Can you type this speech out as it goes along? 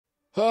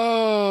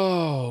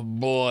Oh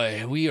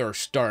boy, we are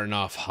starting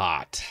off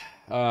hot.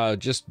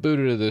 Just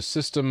booted the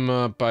system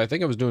up. I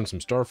think I was doing some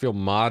Starfield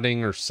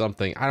modding or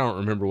something. I don't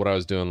remember what I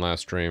was doing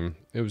last stream.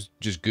 It was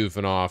just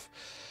goofing off.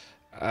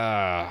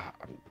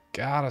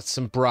 Got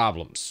some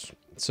problems.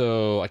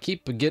 So I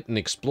keep getting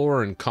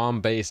Explorer and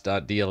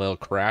combase.dll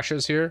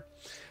crashes here.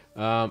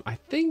 I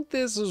think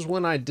this is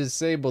when I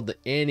disabled the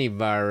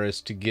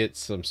antivirus to get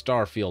some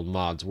Starfield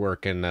mods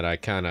working that I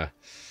kind of...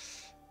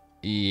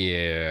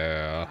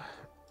 Yeah...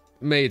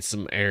 made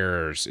some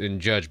errors in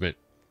judgment.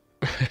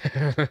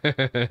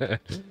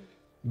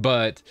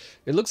 But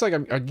it looks like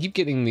I keep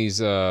getting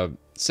these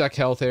sec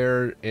health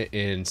error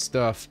and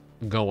stuff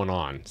going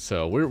on.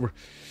 So we're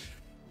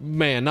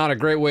man, not a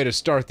great way to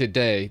start the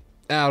day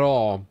at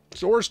all.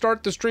 So, or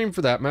start the stream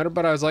for that matter.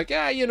 But I was like,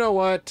 yeah, you know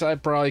what? I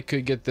probably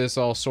could get this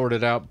all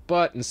sorted out.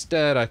 But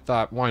instead, I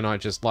thought, why not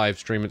just live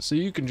stream it so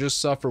you can just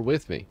suffer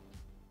with me?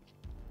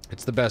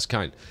 It's the best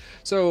kind.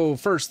 So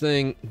first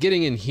thing,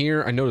 getting in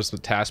here, I noticed the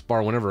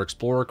taskbar whenever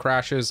Explorer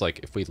crashes, like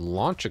if we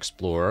launch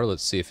Explorer,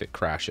 let's see if it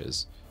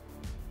crashes.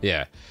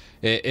 Yeah,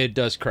 it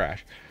does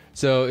crash.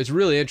 So it's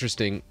really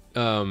interesting.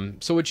 So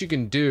what you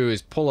can do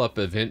is pull up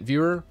Event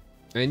Viewer,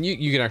 and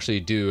you can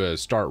actually do a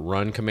start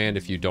run command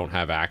if you don't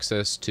have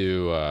access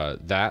to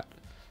that.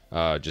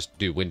 Just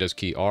do Windows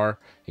key R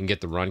and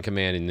get the run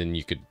command, and then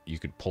you could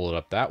pull it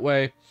up that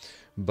way.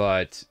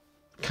 But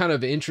kind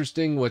of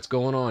interesting what's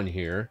going on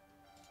here.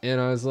 And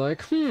I was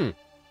like,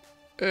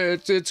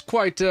 it's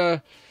quite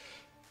quite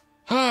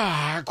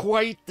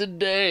the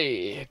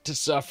day to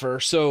suffer.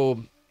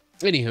 So,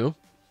 anywho,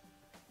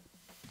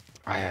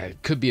 I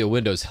could be a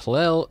Windows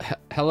hello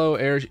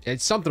error.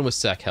 It's something with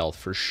sec health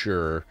for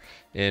sure,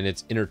 and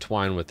it's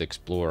intertwined with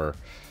Explorer.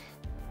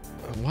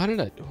 Why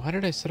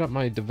did I set up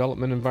my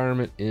development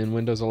environment in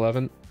Windows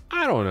 11?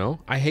 I don't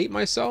know. I hate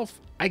myself.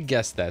 I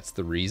guess that's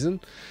the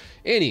reason.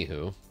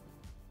 Anywho.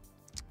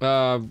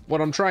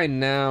 What I'm trying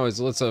now is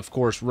let's of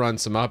course run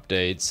some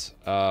updates,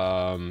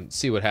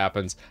 see what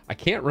happens. I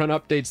can't run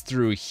updates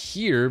through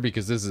here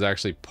because this is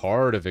actually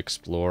part of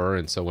Explorer,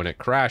 and so when it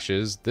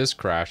crashes, this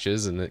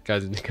crashes and it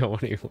doesn't go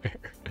anywhere.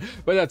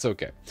 But that's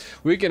okay.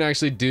 We can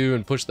actually do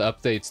and push the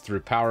updates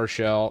through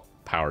Powershell.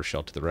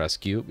 Powershell to the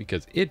rescue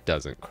because it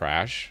doesn't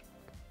crash.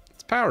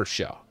 It's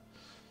Powershell.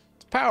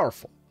 It's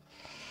powerful.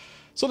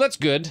 So that's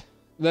good.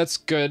 That's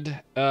good.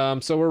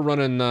 So we're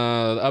running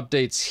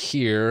updates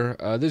here.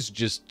 This is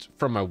just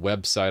from my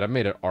website. I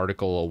made an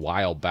article a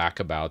while back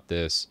about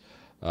this.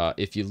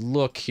 If you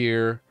look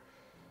here,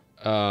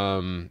 you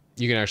can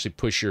actually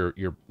push your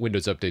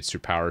Windows updates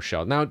through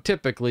PowerShell. Now,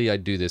 typically, I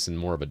do this in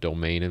more of a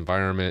domain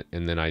environment,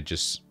 and then I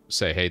just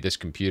say, hey, this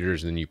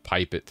computer's, and then you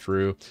pipe it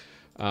through.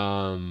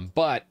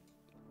 But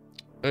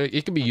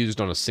it can be used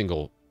on a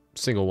single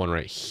one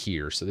right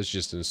here. So this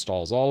just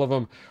installs all of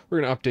them.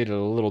 We're going to update it a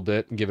little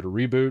bit and give it a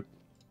reboot.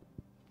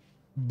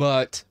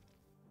 But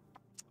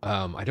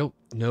I don't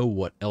know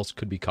what else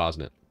could be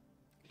causing it,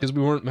 because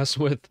we weren't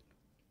messing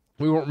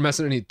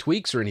any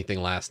tweaks or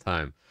anything last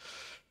time.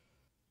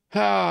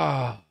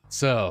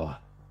 So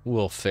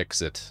we'll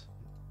fix it.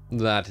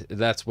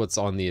 That's what's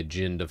on the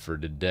agenda for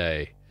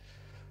today.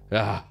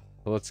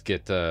 Let's see.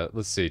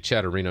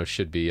 Chatterino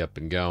should be up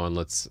and going.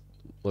 Let's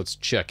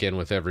check in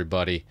with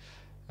everybody.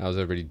 How's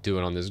everybody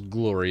doing on this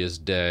glorious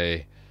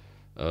day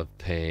of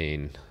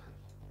pain?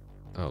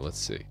 Oh, let's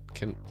see.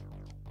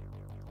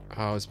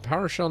 Oh, is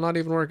PowerShell not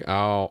even working?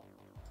 Oh,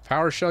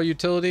 PowerShell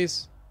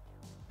utilities?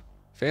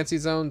 Fancy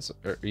zones?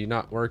 Are you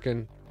not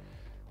working?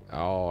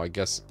 Oh, I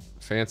guess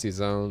fancy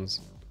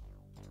zones.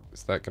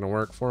 Is that going to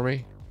work for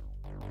me?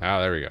 Oh,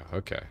 there we go.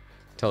 Okay.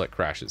 Until it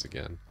crashes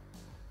again.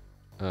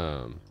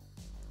 Oh,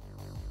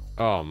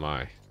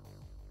 my.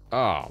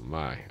 Oh,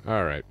 my.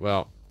 All right.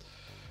 Well,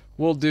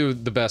 we'll do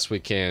the best we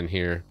can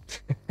here.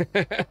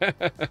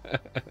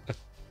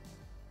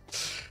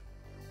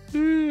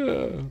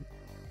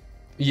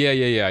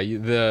 Yeah.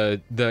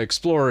 The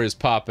Explorer is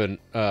popping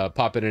in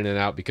and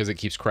out because it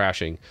keeps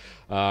crashing.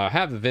 I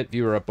have Event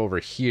Viewer up over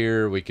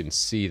here. We can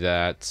see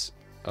that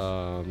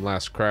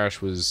last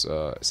crash was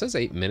it says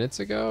 8 minutes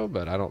ago,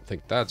 but I don't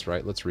think that's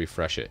right. Let's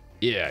refresh it.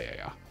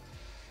 Yeah.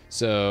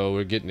 So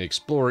we're getting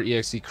Explorer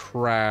exe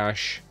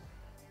crash,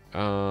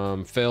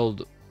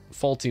 failed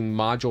faulty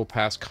module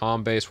past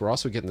combase. We're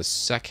also getting the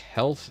sec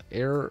health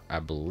error, I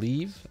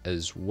believe,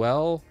 as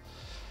well.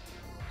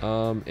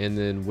 And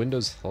then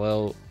Windows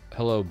hello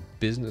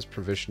business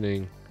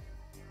provisioning.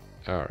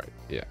 All right,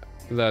 yeah,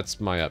 that's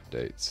my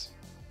updates.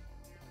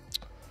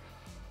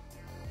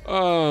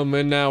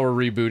 And now we're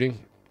rebooting.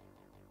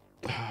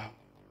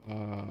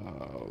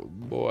 Oh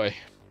boy,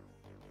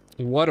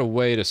 what a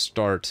way to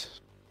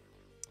start.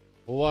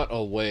 What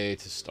a way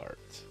to start.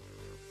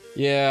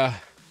 Yeah,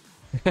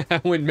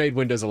 made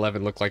Windows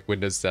 11 look like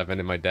Windows 7,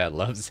 and my dad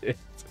loves it.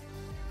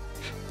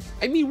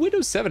 I mean,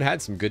 Windows 7 had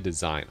some good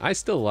design. I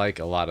still like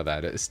a lot of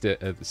that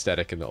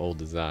aesthetic in the old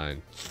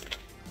design.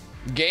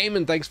 Game,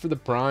 and thanks for the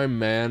Prime,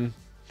 man.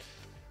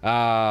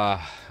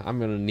 I'm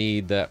gonna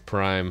need that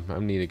Prime. I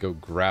need to go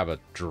grab a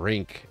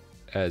drink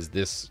as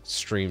this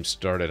stream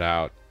started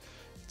out.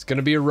 It's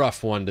gonna be a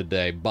rough one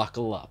today.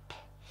 Buckle up,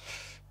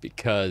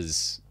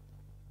 because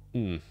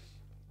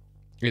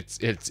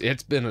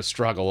it's been a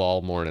struggle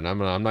all morning. I'm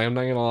not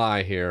gonna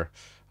lie here.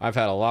 I've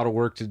had a lot of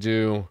work to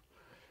do.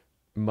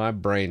 My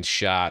brain's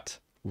shot.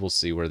 We'll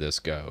see where this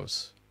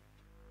goes.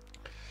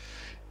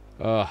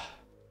 I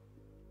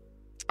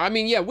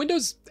mean, yeah,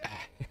 Windows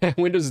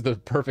Windows is the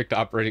perfect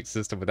operating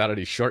system without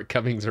any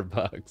shortcomings or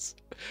bugs.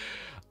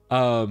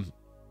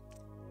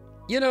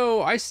 You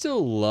know, I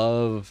still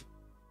love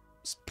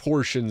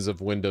portions of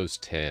Windows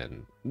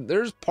 10.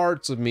 There's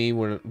parts of me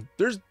when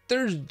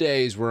there's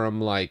days where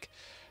I'm like,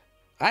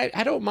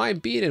 I don't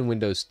mind being in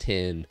Windows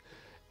 10,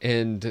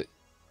 and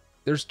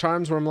there's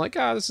times where I'm like,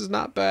 this is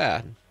not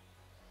bad.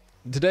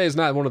 Today is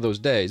not one of those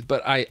days,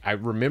 but I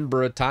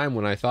remember a time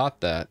when I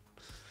thought that.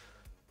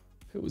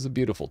 It was a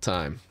beautiful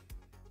time.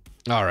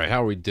 All right,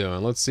 how are we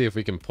doing? Let's see if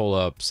we can pull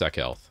up sec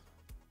health.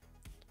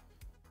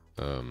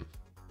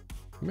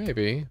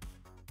 Maybe.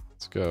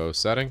 Let's go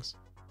settings.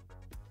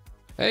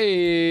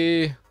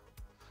 Hey,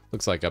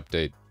 looks like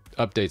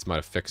updates might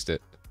have fixed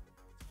it.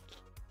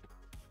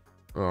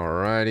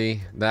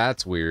 Alrighty,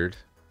 that's weird.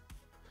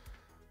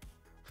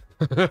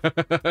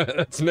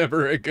 That's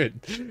never a good.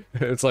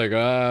 It's like,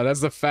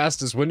 that's the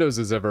fastest Windows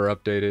has ever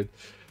updated.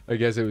 I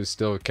guess it was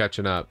still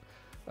catching up.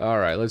 All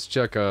right, let's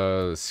check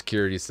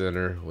security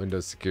center,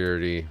 Windows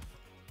security.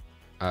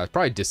 It's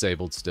probably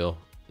disabled still.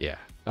 Yeah,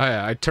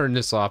 I turned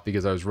this off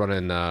because I was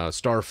running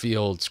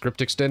Starfield script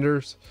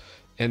extenders,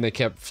 and they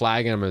kept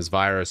flagging them as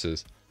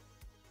viruses.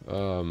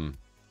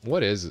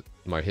 What is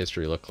my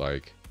history look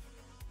like?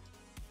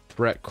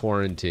 Threat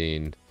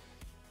quarantine,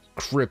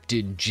 crypt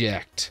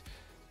inject,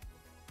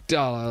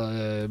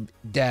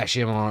 dash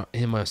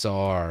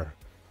MSR,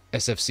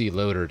 SFC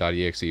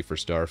loader.exe for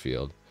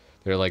Starfield.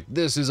 They're like,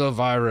 this is a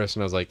virus,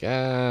 and I was like,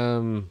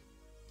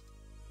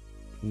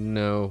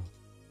 no.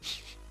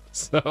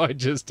 So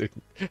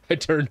I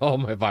turned all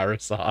my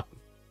virus off.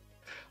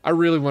 I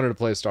really wanted to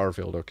play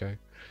Starfield, okay,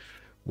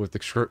 with the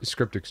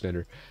script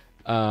extender.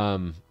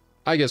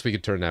 I guess we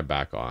could turn that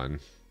back on.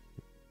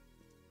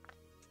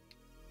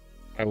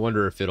 I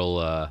wonder if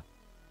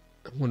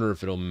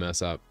it'll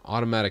mess up.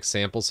 Automatic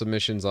sample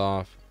submissions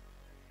off.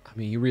 I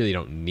mean, you really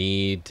don't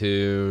need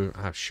to.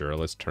 Sure,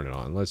 let's turn it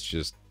on. Let's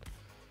just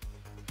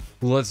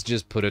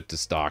put it to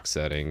stock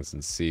settings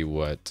and see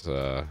what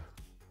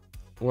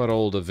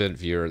old event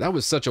viewer. That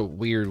was such a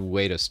weird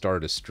way to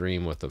start a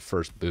stream with the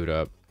first boot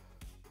up.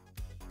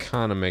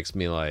 Kind of makes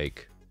me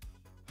like,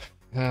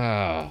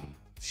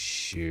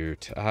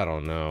 shoot, I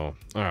don't know.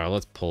 All right,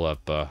 let's pull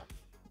up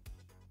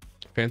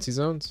Fancy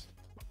Zones.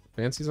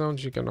 Fancy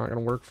Zones, you're not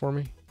gonna work for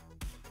me?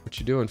 What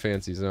you doing,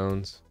 Fancy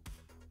Zones?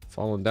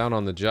 Falling down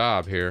on the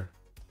job here.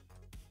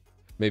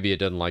 Maybe it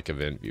doesn't like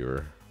event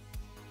viewer.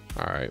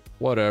 All right,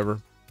 whatever.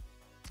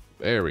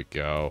 There we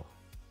go.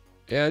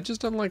 Yeah, it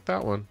just doesn't like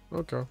that one.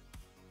 Okay.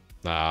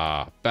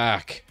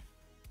 Back.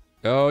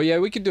 Oh yeah,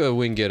 we could do a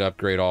Winget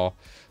upgrade all.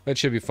 That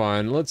should be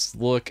fine. Let's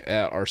look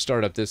at our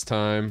startup this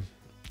time.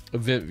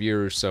 Event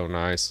viewer is so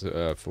nice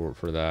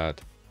for that.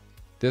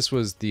 This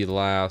was the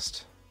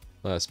last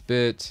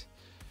bit.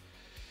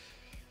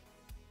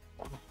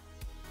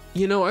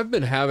 You know, I've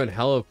been having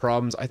hella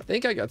problems. I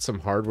think I got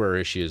some hardware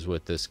issues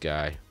with this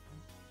guy.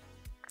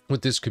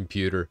 With this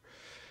computer.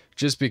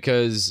 Just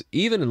because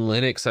even in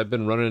Linux, I've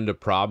been running into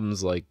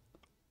problems like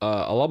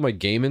a lot of my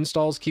game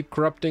installs keep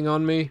corrupting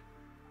on me.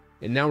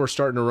 And now we're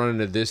starting to run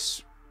into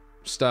this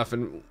stuff.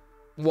 And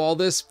while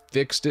this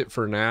fixed it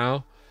for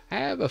now, I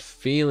have a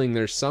feeling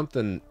there's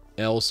something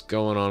else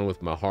going on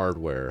with my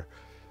hardware.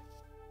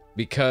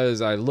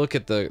 Because I look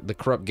at the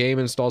corrupt game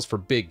installs for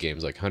big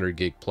games like 100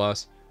 gig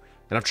plus.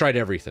 And I've tried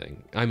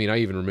everything. I mean, I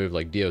even removed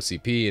like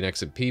DOCP and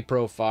XMP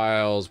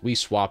profiles. We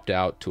swapped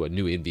out to a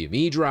new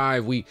NVMe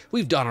drive.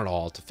 We've done it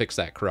all to fix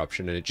that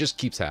corruption, and it just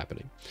keeps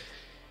happening.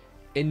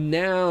 And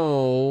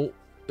now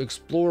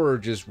Explorer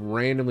just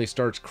randomly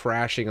starts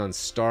crashing on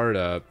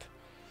startup.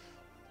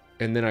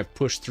 And then I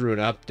pushed through an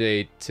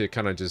update to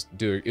kind of just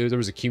do it. There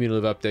was a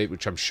cumulative update,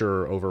 which I'm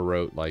sure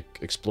overwrote like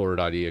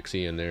Explorer.exe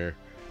in there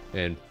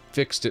and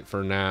fixed it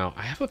for now.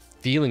 I have a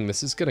feeling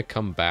this is going to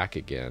come back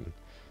again.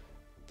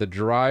 The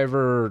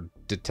driver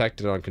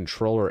detected on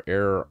controller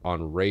error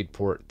on RAID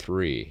port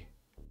 3.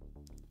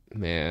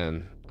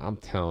 Man, I'm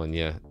telling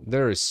you,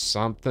 there is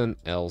something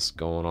else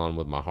going on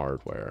with my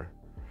hardware.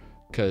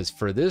 Because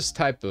for this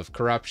type of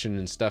corruption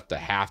and stuff to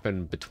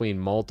happen between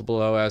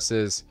multiple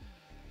OSs,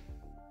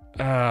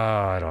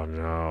 I don't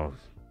know.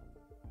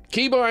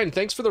 Keybind,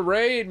 thanks for the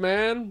raid,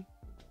 man.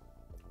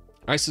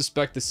 I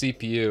suspect the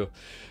CPU.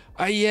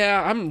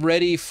 Yeah, I'm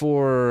ready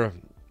for...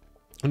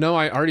 No,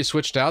 I already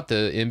switched out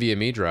the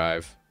NVMe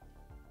drive.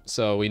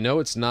 So we know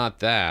it's not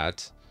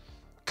that.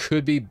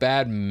 Could be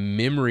bad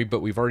memory, but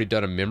we've already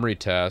done a memory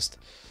test.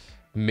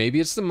 Maybe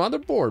it's the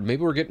motherboard.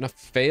 Maybe we're getting a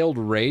failed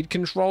RAID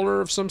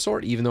controller of some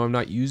sort. Even though I'm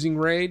not using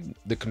RAID,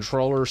 the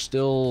controller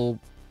still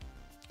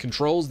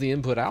controls the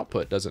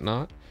input-output, does it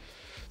not?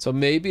 So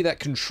maybe that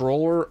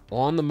controller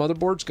on the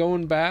motherboard's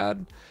going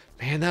bad.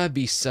 Man, that would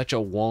be such a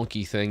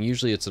wonky thing.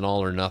 Usually it's an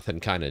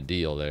all-or-nothing kind of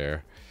deal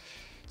there.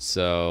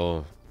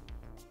 So,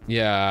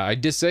 yeah, I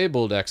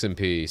disabled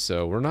XMP,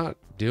 so we're not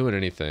doing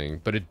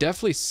anything. But it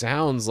definitely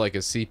sounds like a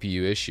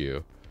CPU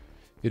issue.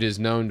 It is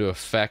known to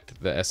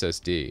affect the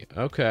SSD.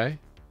 Okay.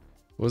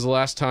 When was the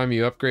last time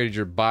you upgraded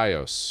your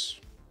BIOS?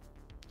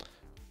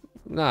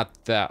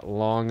 Not that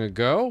long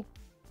ago.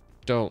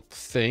 Don't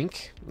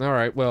think.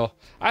 Alright, well,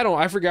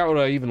 I forgot what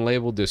I even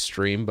labeled this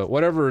stream, but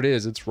whatever it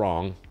is, it's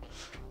wrong.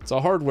 It's a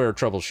hardware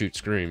troubleshoot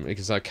stream,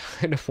 because I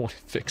kind of want to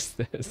fix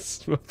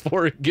this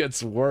before it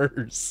gets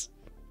worse.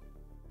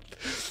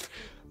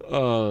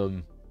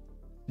 Yeah.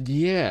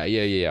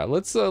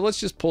 Let's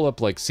just pull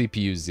up like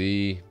CPU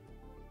Z.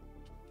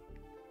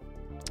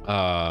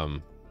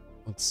 Let's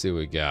see what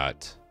we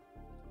got.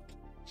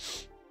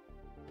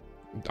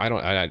 I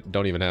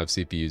don't even have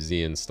CPU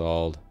Z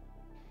installed.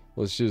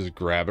 Let's just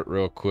grab it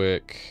real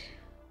quick.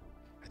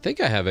 I think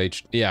I have I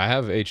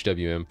have HW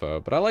info,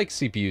 but I like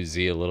CPU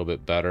Z a little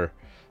bit better.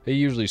 It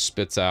usually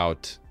spits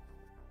out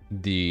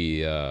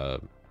the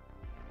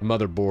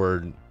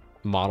motherboard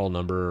model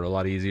number a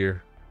lot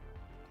easier.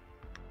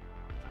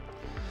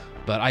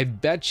 But I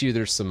bet you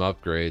there's some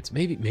upgrades.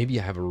 Maybe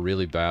I have a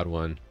really bad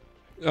one.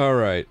 All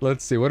right,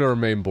 let's see. What are our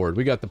main board?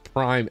 We got the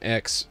Prime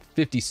X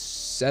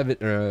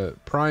 57,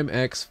 Prime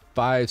X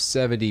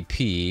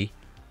 570p.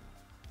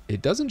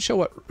 It doesn't show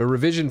what a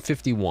revision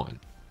 51.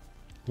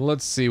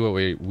 Let's see what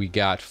we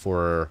got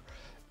for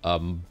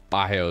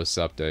BIOS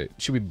update.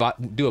 Should we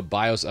do a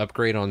BIOS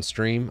upgrade on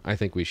stream? I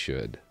think we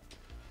should.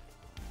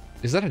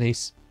 Is that an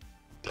Asus?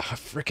 I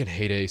freaking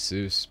hate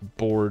Asus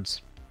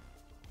boards.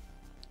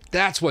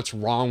 That's what's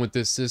wrong with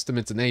this system.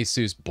 It's an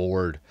Asus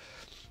board.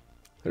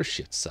 Their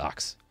shit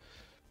sucks.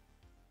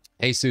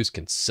 Asus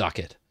can suck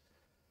it.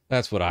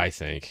 That's what I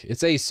think.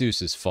 It's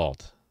Asus's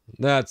fault.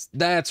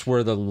 That's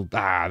where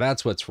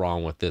that's what's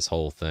wrong with this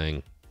whole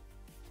thing.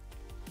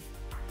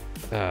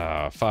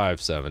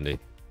 570.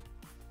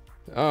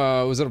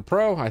 Was it a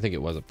Pro? I think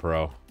it was a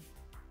Pro.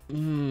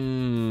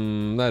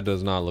 That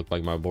does not look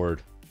like my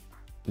board.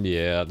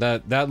 Yeah,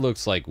 that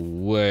looks like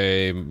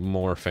way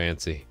more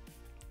fancy.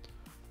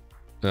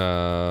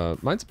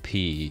 Mine's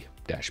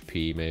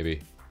P-P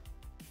maybe.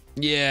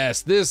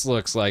 Yes, this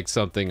looks like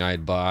something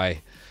I'd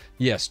buy.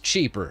 Yes,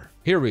 cheaper.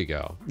 Here we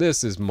go.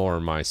 This is more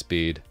my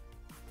speed.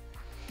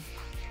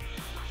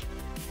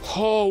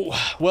 Oh,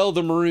 well,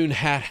 the Maroon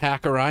Hat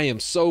Hacker, I am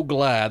so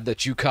glad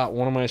that you caught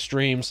one of my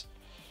streams.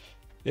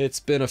 It's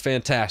been a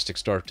fantastic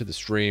start to the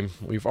stream.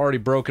 We've already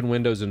broken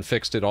Windows and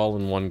fixed it all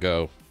in one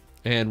go.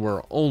 And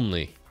we're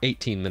only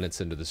 18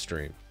 minutes into the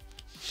stream.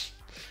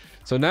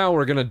 So now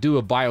we're going to do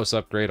a BIOS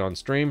upgrade on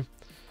stream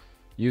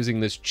using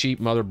this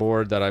cheap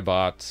motherboard that I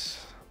bought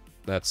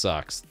that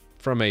sucks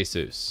from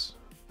Asus.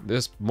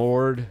 This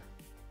board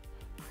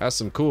has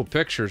some cool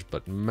pictures,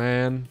 but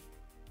man,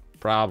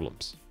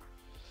 problems.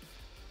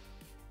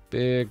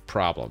 Big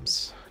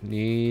problems.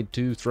 Need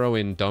to throw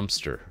in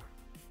dumpster.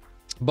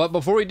 But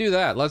before we do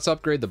that, let's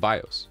upgrade the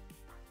BIOS.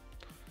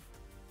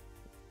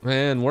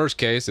 And worst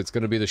case, it's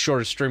going to be the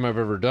shortest stream I've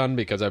ever done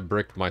because I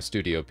bricked my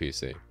studio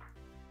PC.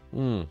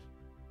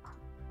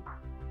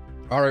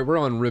 Alright, we're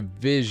on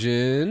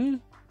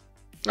revision.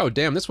 Oh,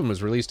 damn, this one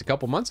was released a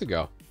couple months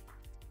ago.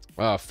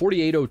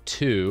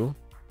 4802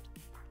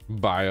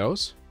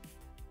 BIOS.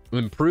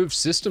 Improved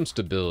system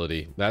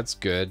stability. That's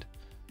good.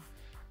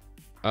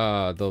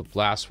 The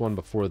last one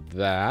before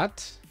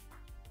that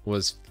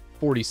was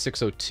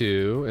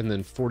 4602 and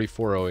then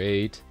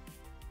 4408.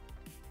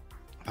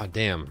 Oh,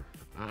 damn.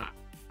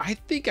 I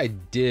think I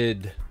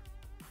did.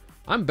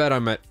 Bet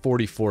I'm at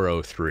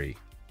 4403.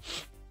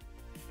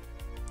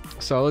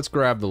 So let's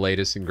grab the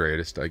latest and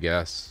greatest, I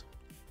guess.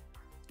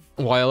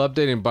 While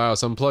updating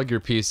BIOS, unplug your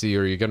PC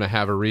or you're going to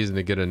have a reason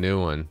to get a new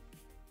one.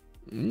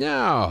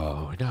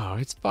 No,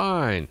 it's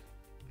fine.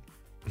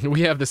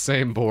 We have the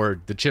same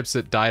board. The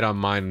chipset died on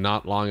mine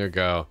not long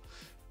ago.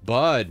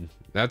 Bud,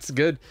 that's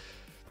good.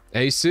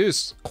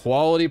 Asus,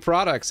 quality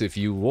products. If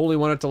you only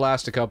want it to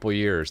last a couple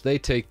years, they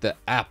take the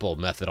Apple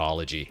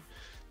methodology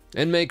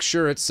and make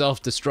sure it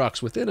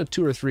self-destructs within a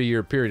 2 or 3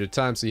 year period of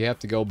time, so you have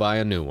to go buy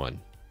a new one.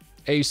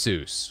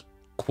 Asus,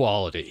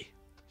 quality.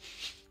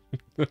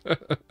 What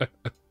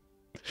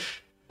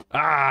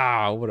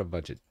a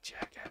bunch of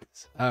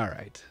jackets. All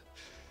right.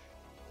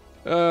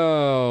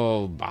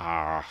 Oh,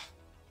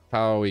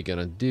 How are we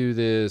gonna do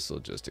this? We'll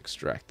just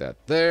extract that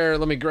there.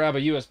 Let me grab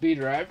a USB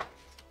drive.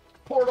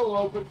 Portal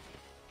open.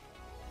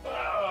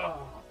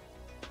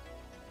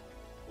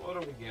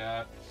 What do we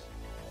got?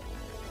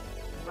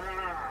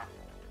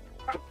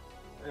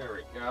 There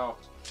we go.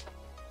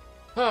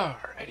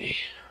 Alrighty.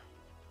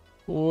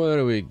 What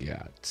do we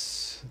got?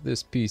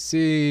 This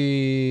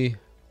PC.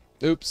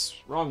 Oops,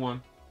 wrong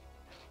one.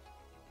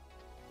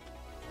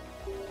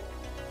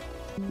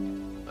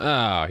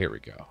 Here we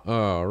go.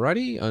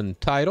 Alrighty,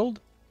 Untitled.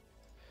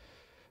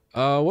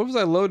 What was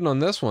I loading on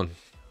this one?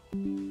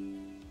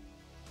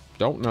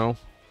 Don't know.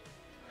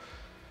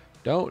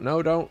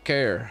 Don't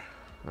care.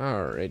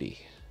 Alrighty.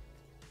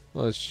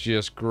 Let's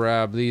just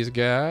grab these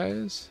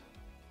guys.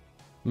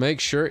 Make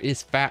sure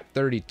it's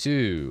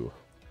FAT32.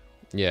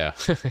 Yeah,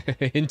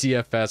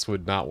 NTFS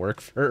would not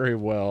work very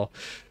well.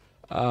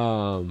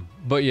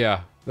 But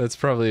yeah, that's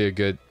probably a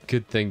good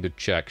thing to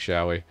check,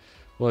 shall we?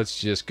 Let's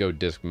just go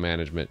disk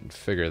management and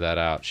figure that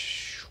out.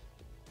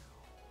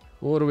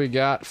 What do we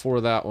got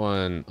for that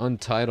one?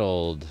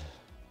 Untitled.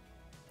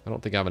 I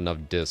don't think I have enough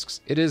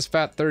disks. It is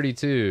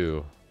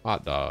FAT32.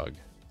 Hot dog.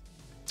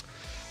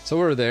 So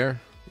we're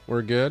there.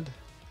 We're good.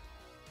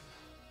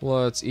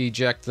 Let's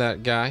eject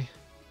that guy.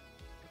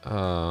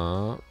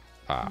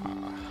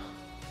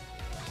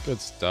 Good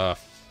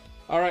stuff.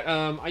 Alright,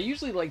 I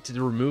usually like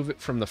to remove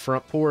it from the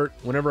front port.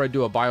 Whenever I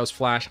do a BIOS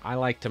flash, I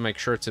like to make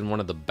sure it's in one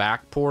of the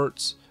back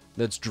ports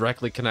that's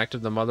directly connected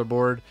to the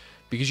motherboard,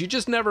 because you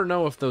just never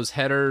know if those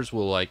headers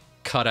will like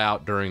cut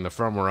out during the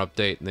firmware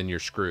update and then you're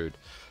screwed.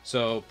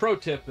 So, pro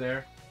tip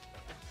there.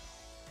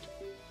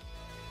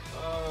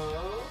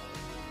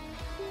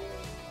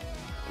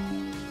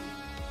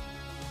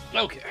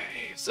 Okay,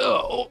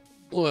 so,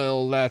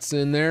 well, that's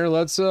in there.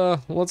 Let's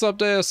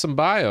update some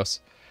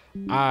BIOS.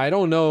 I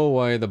don't know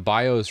why the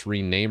BIOS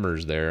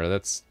renamer's there.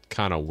 That's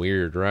kind of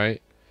weird,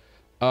 right?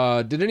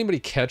 Did anybody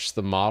catch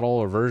the model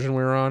or version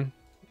we were on?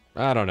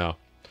 I don't know.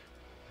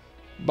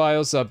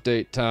 BIOS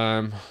update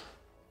time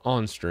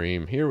on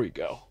stream. Here we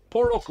go.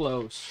 Portal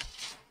close.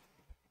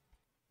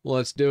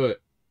 Let's do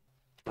it.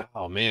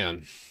 Oh,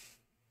 man.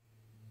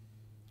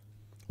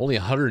 Only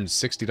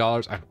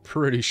 $160. I'm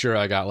pretty sure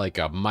I got like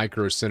a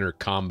Micro Center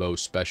combo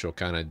special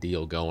kind of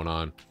deal going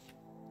on.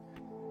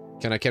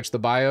 Can I catch the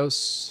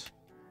BIOS?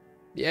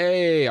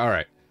 Yay! All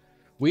right.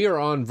 We are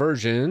on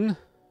version...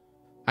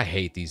 I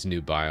hate these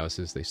new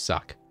BIOSes. They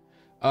suck.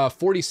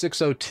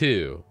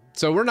 4602.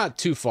 So we're not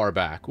too far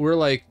back. We're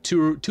like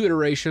two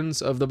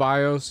iterations of the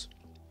BIOS.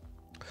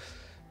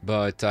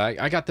 But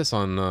I got this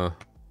on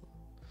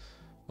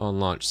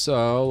launch.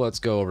 So let's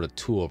go over to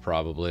tool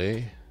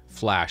probably.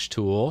 Flash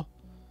tool.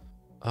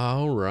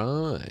 All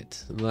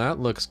right. That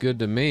looks good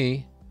to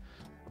me.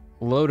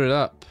 Load it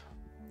up.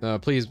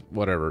 Please,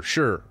 whatever.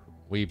 Sure.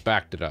 We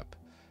backed it up.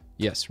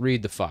 Yes,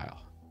 read the file.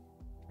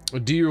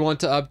 Do you want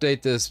to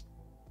update this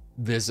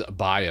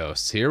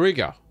BIOS? Here we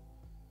go.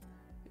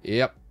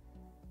 Yep.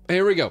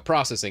 Here we go.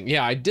 Processing.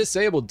 Yeah, I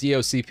disabled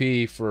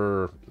DOCP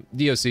for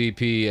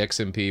DOCP,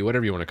 XMP,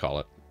 whatever you want to call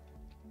it.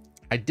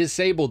 I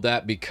disabled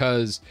that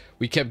because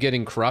we kept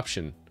getting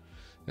corruption.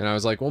 And I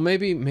was like, well,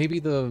 maybe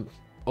the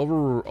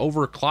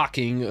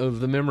overclocking of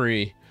the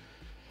memory,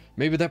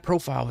 maybe that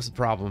profile was the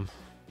problem.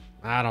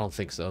 I don't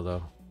think so,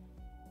 though.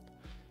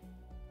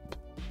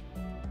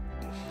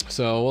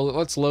 So, well,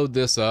 let's load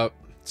this up,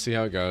 see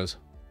how it goes.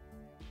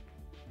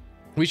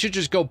 We should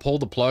just go pull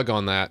the plug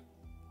on that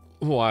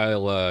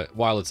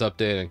while it's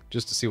updating,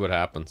 just to see what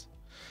happens.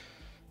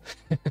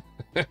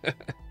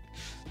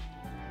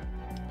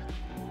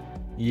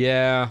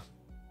 Yeah,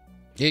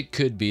 it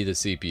could be the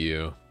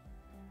CPU.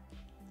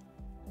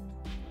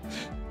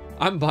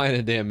 I'm buying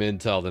a damn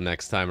Intel the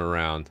next time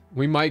around.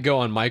 We might go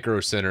on Micro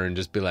Center and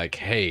just be like,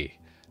 hey,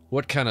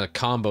 what kind of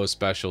combo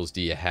specials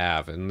do you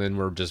have? And then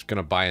we're just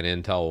gonna buy an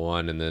Intel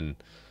one and then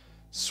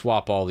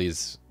swap all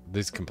these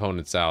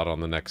components out on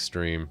the next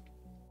stream.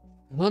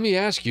 Let me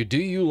ask you, do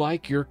you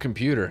like your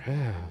computer?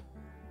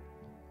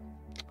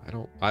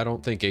 I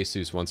don't think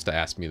Asus wants to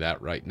ask me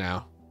that right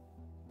now.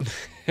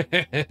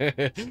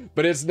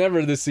 But it's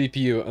never the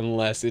CPU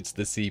unless it's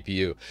the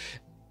CPU.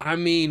 I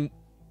mean,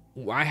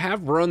 I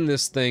have run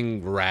this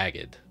thing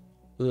ragged.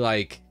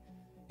 Like,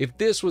 if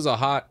this was a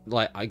hot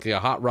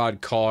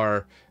rod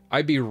car,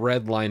 I'd be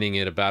redlining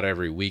it about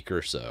every week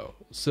or so.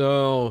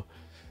 So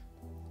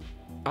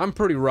I'm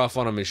pretty rough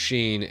on a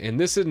machine, and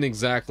this isn't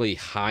exactly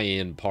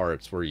high-end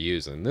parts we're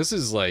using. This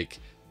is like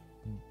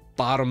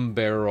bottom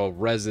barrel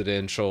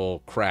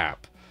residential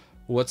crap.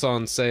 What's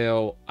on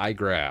sale, I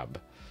grab.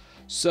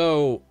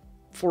 So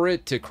for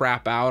it to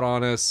crap out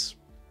on us,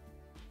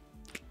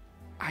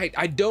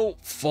 I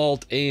don't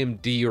fault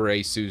AMD or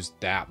Asus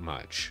that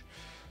much.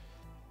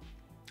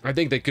 I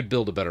think they could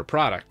build a better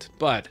product,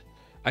 but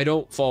I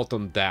don't fault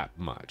them that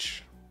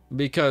much.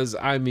 Because,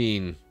 I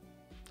mean,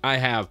 I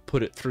have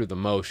put it through the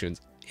motions,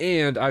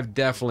 and I've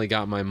definitely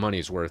got my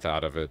money's worth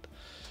out of it.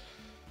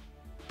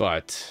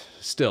 But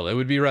still, it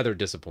would be rather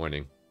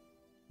disappointing.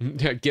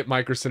 Get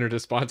Micro Center to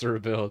sponsor a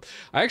build.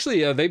 I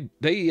actually, they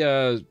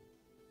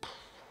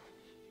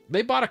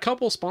bought a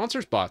couple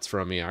sponsor spots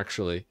from me,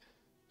 actually.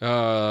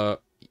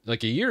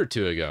 Like a year or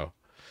two ago.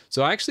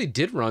 So I actually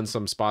did run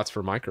some spots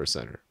for Micro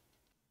Center.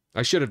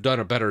 I should have done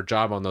a better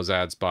job on those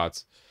ad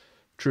spots.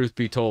 Truth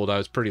be told, I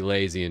was pretty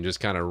lazy and just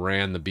kind of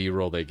ran the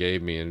B-roll they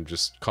gave me and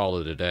just called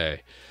it a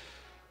day.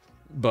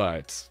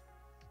 But,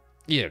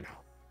 you know,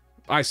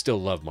 I still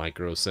love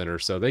Micro Center,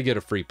 so they get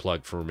a free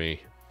plug for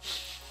me.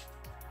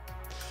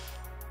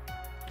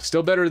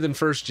 Still better than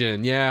first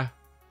gen, yeah.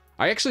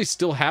 I actually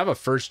still have a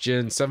first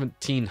gen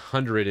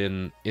 1700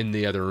 in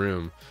the other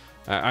room.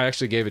 I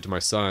actually gave it to my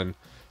son.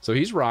 So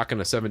he's rocking a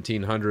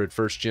 1700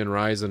 first gen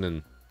Ryzen,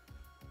 and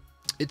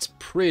it's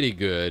pretty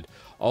good.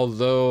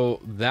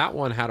 Although that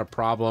one had a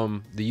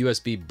problem, the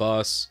USB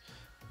bus,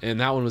 and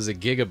that one was a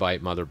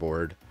gigabyte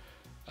motherboard.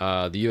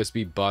 The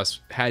USB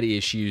bus had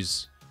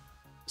issues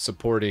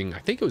supporting, I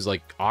think it was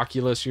like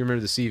Oculus. You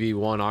remember the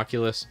CV1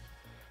 Oculus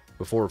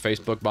before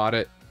Facebook bought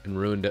it and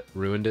ruined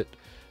it.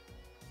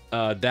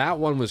 That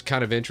one was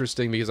kind of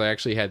interesting because I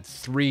actually had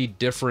 3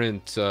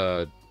 different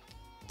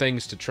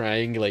things to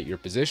triangulate your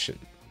position,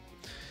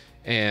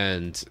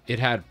 and it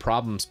had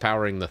problems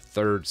powering the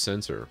 3rd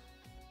sensor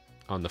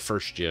on the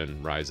 1st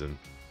gen Ryzen.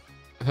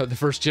 The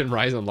 1st gen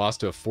Ryzen lost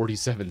to a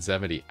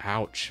 4770.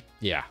 Ouch.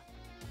 Yeah.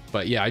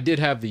 But yeah, I did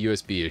have the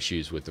USB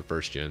issues with the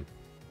 1st gen.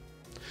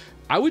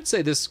 I would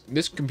say this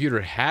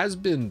computer has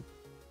been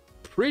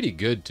pretty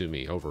good to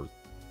me over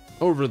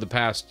the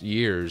past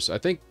years. I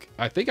think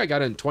I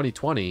got it in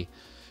 2020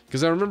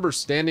 because I remember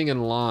standing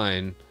in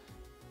line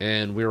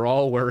and we were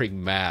all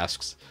wearing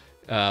masks,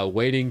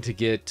 waiting to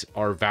get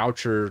our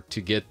voucher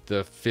to get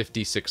the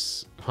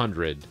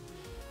 5600.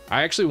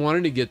 I actually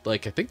wanted to get,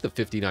 like, I think the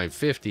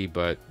 5950,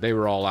 but they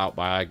were all out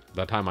by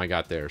the time I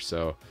got there,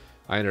 so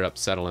I ended up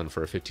settling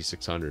for a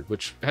 5600,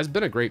 which has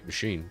been a great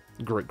machine.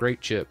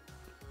 Great chip.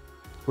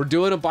 We're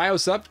doing a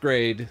BIOS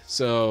upgrade,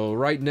 so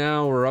right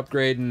now we're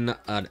upgrading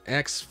an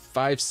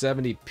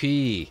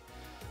X570P.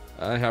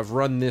 I have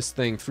run this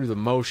thing through the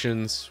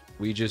motions.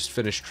 We just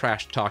finished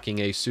trash talking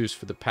ASUS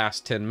for the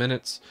past 10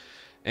 minutes,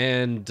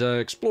 and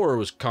Explorer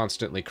was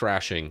constantly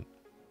crashing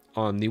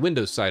on the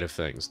Windows side of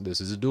things.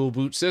 This is a dual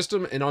boot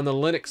system, and on the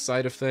Linux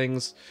side of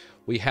things,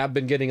 we have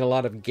been getting a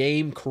lot of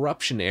game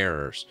corruption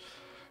errors.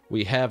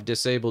 We have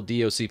disabled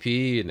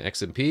DOCP and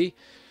XMP,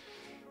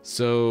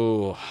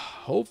 so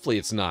hopefully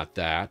it's not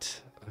that.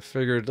 I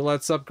figured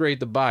let's upgrade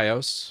the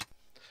BIOS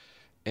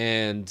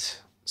and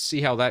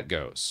see how that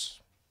goes.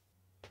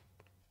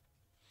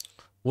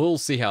 We'll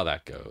see how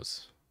that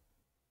goes.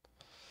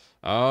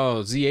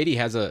 Oh, Z80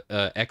 has a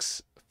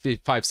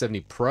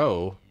X570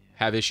 Pro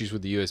have issues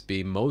with the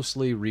USB.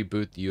 Mostly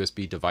reboot the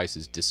USB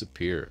devices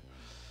disappear.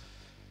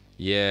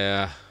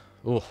 Yeah.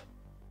 Oh.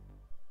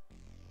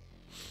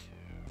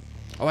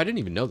 Oh, I didn't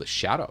even know the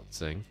shoutout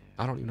thing.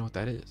 I don't even know what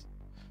that is.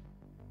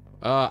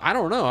 I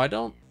don't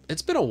know.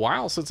 It's been a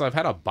while since I've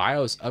had a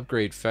BIOS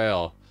upgrade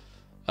fail.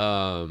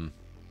 It'd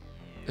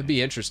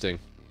be interesting.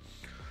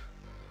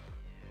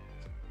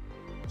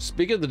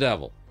 Speak of the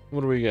devil.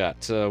 What do we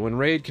got? When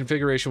RAID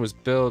configuration was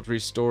built,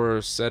 restore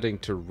setting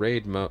to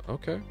RAID mode.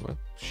 Okay, well,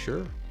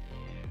 sure.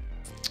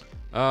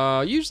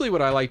 Usually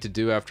what I like to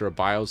do after a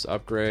BIOS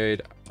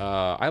upgrade,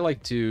 I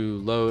like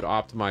to load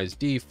optimized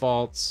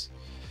defaults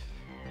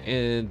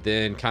and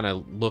then kind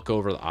of look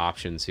over the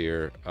options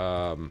here.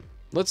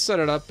 Let's set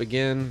it up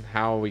again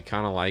how we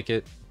kind of like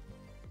it.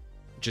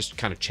 Just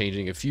kind of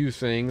changing a few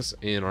things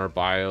in our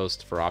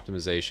BIOS for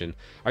optimization.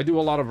 I do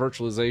a lot of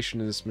virtualization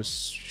in this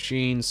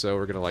machine, so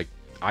we're gonna like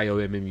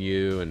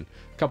IOMMU and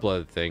a couple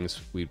other things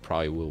we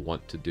probably will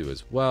want to do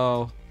as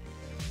well.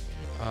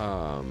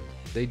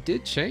 They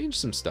did change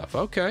some stuff.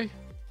 Okay.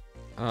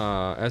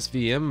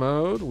 SVM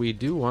mode, we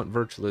do want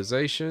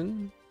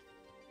virtualization.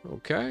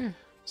 Okay.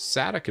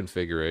 SATA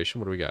configuration,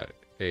 what do we got?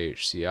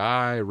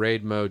 HCI,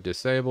 RAID mode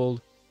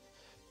disabled.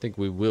 I think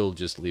we will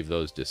just leave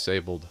those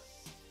disabled.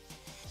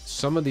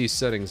 Some of these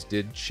settings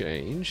did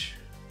change.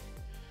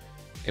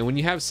 And when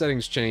you have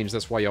settings change,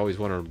 that's why you always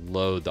want to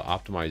load the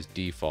optimized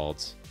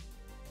defaults.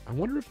 I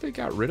wonder if they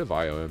got rid of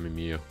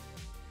IOMMU.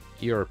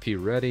 ERP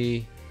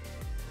ready.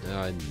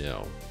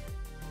 No.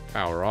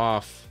 Power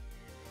off.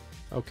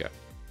 Okay.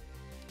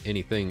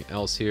 Anything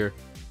else here?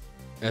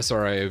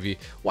 SRIOV.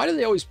 Why do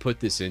they always put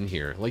this in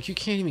here? Like, you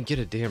can't even get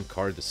a damn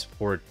card to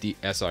support the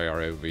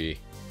SRIOV.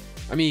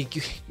 I mean,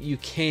 you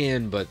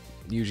can, but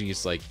usually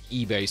it's like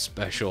eBay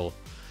special,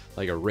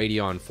 like a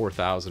Radeon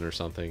 4000 or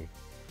something.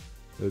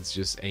 That's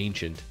just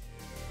ancient.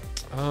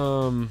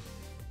 I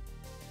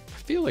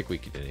feel like we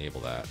could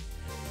enable that.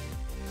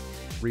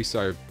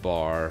 Resize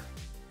bar.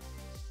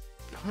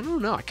 I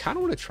don't know. I kind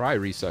of want to try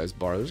resize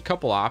bar. There's a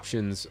couple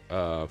options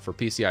for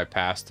PCI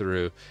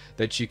pass-through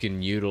that you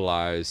can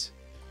utilize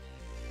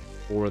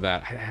for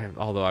that.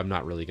 Although I'm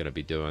not really going to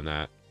be doing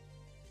that.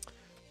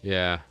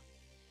 Yeah.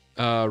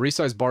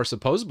 Resize bar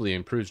supposedly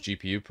improves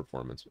GPU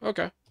performance.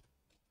 Okay.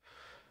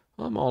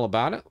 I'm all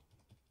about it.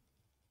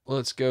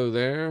 Let's go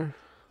there.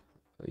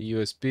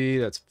 USB,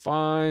 that's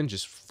fine.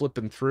 Just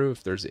flipping through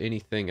if there's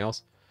anything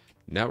else.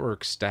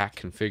 Network stack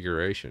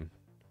configuration.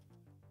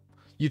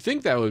 You'd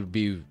think that would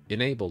be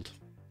enabled.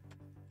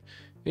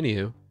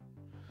 Anywho.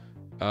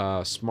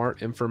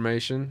 Smart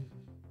information.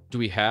 Do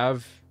we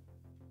have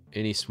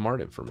any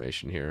smart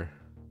information here?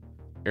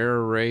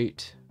 Error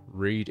rate.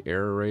 Read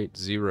error rate.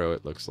 0,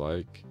 it looks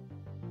like.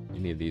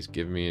 Any of these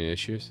give me any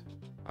issues?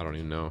 I don't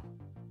even know.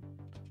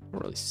 I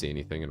don't really see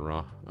anything in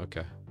RAW.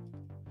 Okay.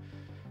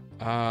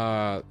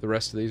 The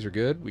rest of these are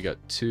good. We got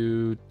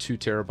two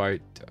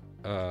terabyte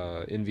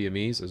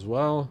NVMe's as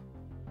well.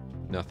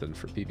 Nothing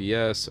for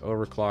PBS.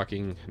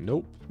 Overclocking.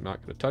 Nope.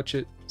 Not going to touch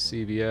it.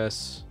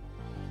 CVS.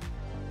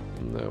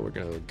 No, we're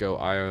going to go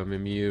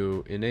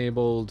IOMMU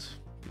enabled.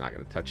 Not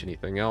going to touch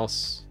anything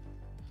else.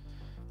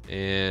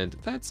 And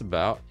that's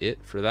about it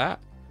for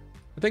that.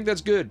 I think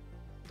that's good.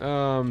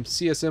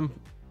 CSM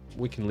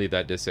we can leave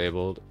that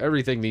disabled.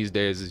 Everything these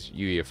days is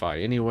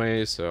UEFI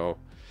anyway, so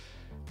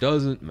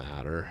doesn't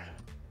matter.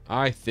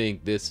 I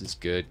think this is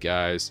good,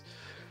 guys.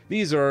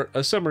 These are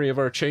a summary of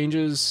our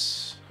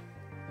changes.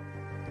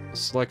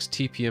 Selects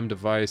TPM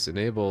device,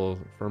 enable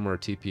firmware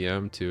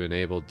TPM to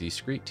enable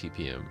discrete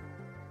TPM.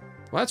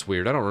 Well, that's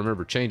weird. I don't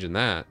remember changing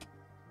that.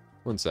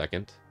 1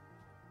 second.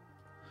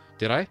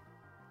 Did I?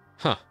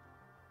 Huh.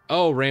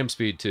 Oh, RAM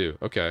speed too.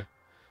 Okay.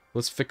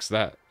 Let's fix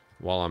that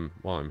while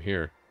I'm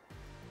here.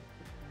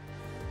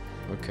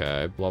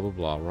 Okay, blah blah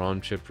blah.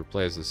 ROM chip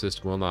replace the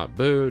system will not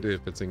boot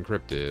if it's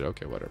encrypted.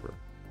 Okay, whatever.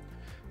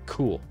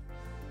 Cool.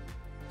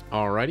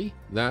 Alrighty,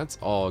 that's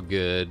all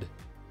good.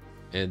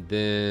 And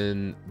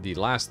then the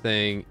last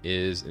thing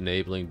is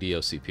enabling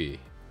DOCP.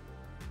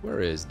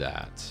 Where is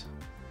that?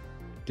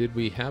 Did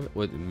we have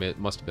it? It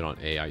must have been on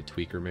AI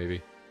Tweaker,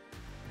 maybe.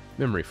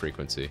 Memory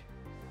frequency.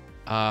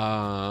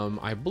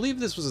 I believe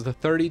this was the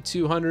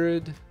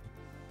 3200.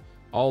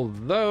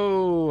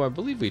 Although I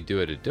believe we do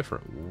it a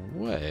different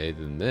way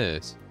than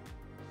this.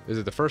 Is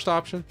it the first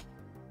option?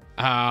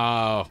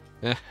 Oh.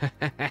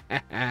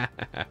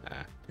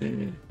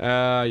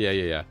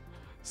 Yeah.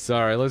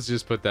 Sorry, let's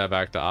just put that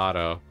back to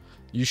auto.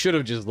 You should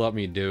have just let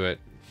me do it.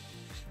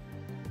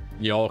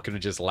 Y'all could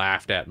have just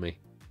laughed at me.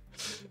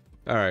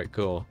 Alright,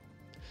 cool.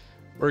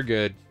 We're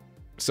good.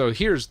 So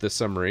here's the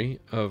summary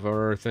of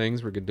our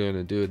things. We're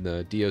doing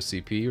the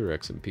DOCP or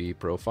XMP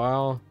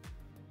profile.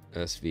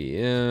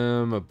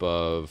 SVM,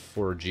 above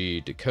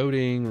 4G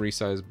decoding,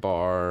 resize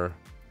bar,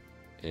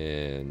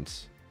 and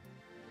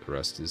the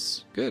rest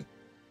is good.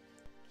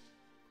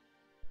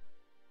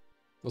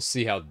 We'll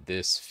see how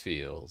this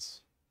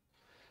feels.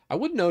 I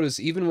would notice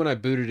even when I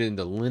booted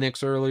into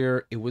Linux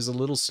earlier, it was a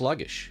little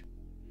sluggish.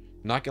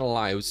 Not gonna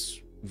lie, it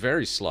was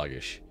very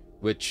sluggish,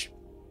 which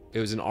it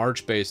was an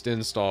Arch-based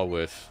install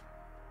with,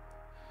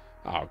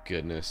 oh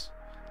goodness,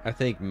 I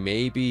think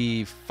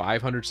maybe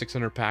 500,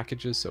 600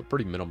 packages, so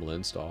pretty minimal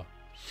install.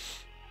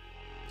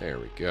 There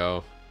we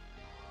go.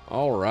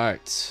 All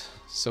right,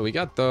 so we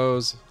got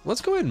those. Let's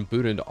go ahead and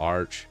boot into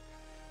Arch.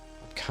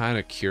 I'm kind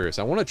of curious.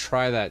 I want to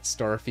try that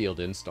Starfield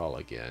install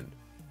again.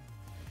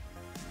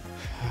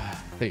 I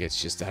think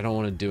it's just I don't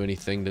want to do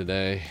anything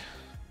today.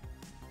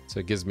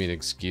 So it gives me an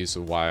excuse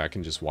of why I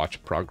can just watch a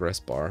progress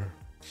bar.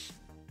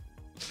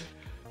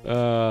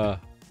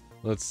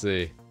 Let's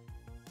see.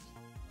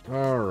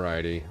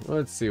 Alrighty,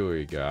 let's see what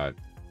we got.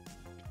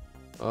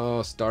 Oh,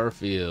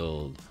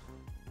 Starfield.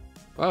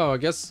 Oh, I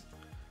guess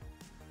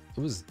it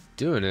was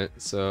doing it,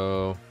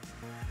 so...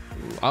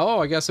 Oh,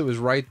 I guess it was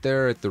right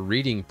there at the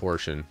reading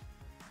portion.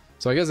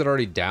 So I guess it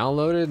already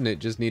downloaded and it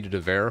just needed to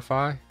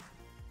verify.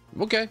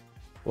 Okay.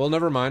 Well,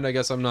 never mind. I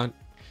guess I'm not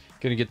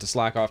going to get to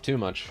slack off too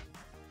much.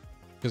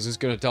 Because it's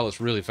going to tell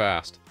us really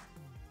fast.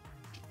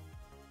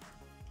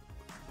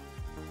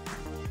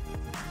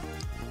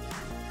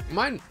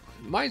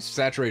 My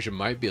saturation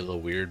might be a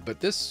little weird, but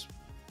this,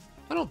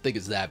 I don't think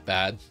it's that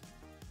bad.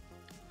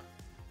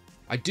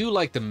 I do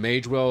like the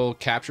Magewell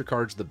capture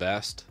cards the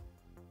best.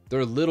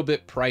 They're a little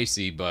bit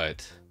pricey,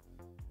 but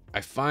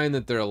I find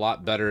that they're a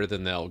lot better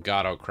than the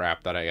Elgato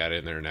crap that I got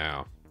in there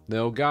now. The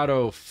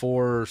Elgato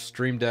 4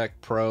 Stream Deck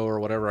Pro or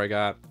whatever I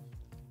got,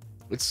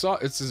 it's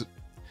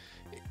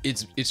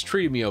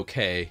treated me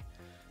okay,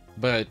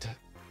 but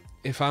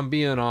if I'm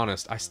being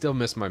honest, I still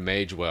miss my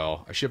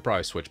Magewell. I should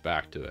probably switch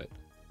back to it.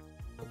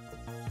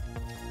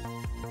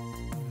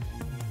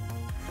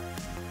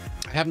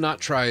 I have not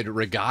tried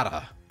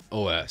Regatta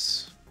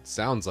OS.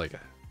 Sounds like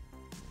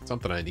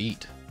something I'd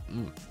eat.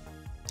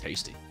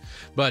 Tasty.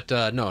 But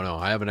no,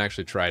 I haven't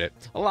actually tried it.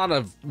 A lot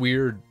of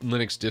weird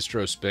Linux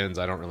distro spins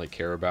I don't really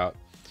care about.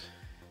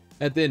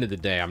 At the end of the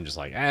day, I'm just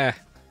like,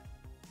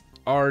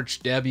 Arch,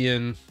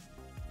 Debian,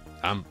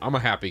 I'm a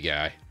happy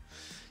guy.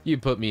 You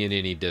put me in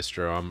any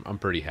distro, I'm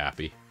pretty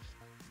happy.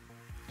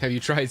 Have you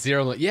tried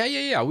Zero?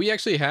 Yeah. We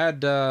actually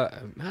had,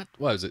 what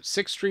was it,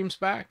 6 streams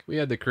back? We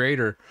had the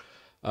creator,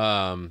 it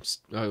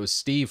was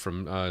Steve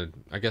from,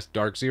 I guess,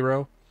 Dark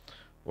Zero.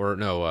 Or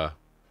no, I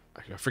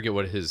forget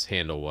what his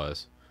handle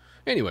was.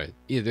 Anyway,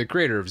 yeah, the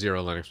creator of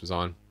Zero Linux was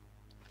on.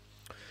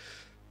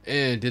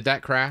 And did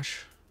that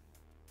crash?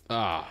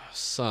 Ah,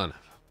 son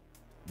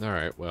of...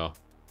 Alright, well.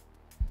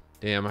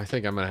 Damn, I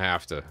think I'm gonna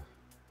have to.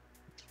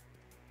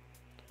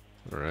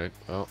 Alright,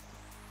 well.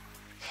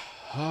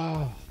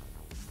 Oh.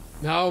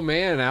 No,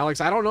 man,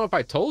 Alex, I don't know if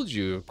I told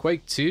you.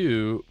 Quake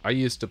 2, I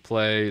used to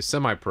play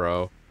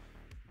semi-pro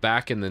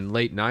back in the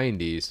late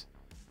 90s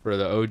for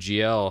the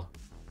OGL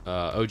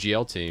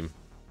team.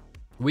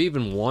 We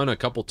even won a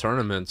couple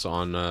tournaments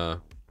on,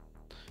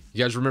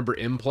 you guys remember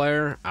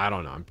MPlayer? I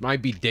don't know. I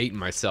might be dating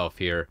myself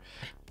here,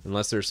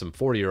 unless there's some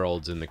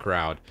 40-year-olds in the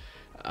crowd.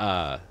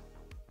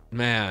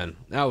 Man,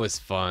 that was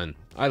fun.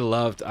 I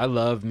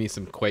loved me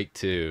some Quake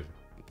 2.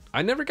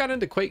 I never got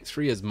into Quake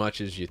 3 as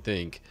much as you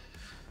think.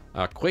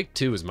 Quake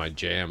 2 was my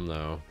jam,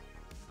 though.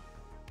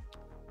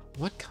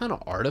 What kind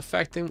of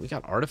artifacting? We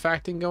got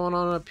artifacting going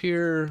on up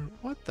here.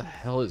 What the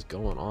hell is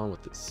going on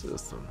with this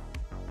system?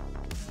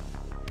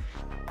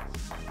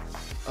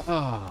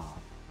 Oh,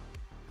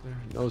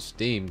 No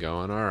steam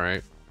going. All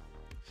right.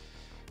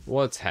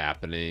 What's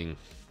happening?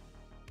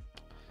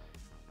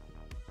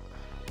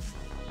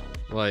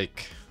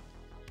 Like,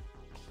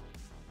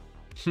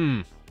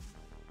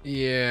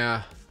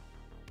 yeah.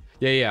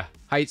 Yeah.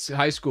 High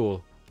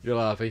school. You're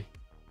lucky.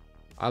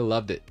 I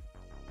loved it.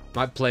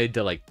 I played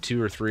till like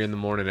 2 or 3 in the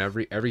morning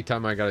every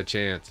time I got a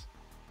chance.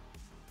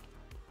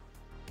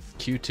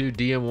 Q2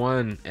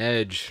 DM1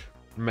 Edge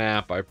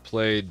map I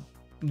played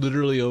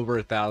literally over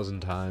 1,000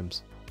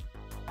 times.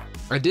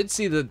 I did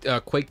see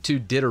that Quake 2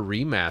 did a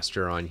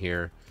remaster on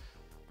here.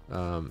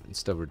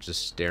 Instead we're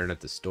just staring at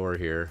the store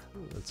here.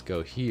 Let's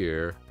go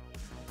here.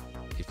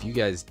 If you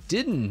guys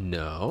didn't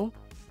know,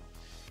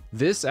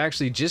 this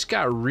actually just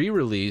got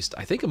re-released,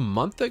 I think a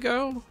month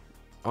ago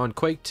on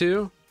Quake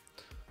 2.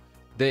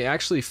 They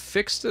actually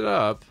fixed it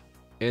up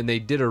and they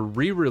did a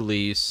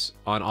re-release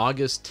on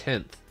August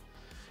 10th.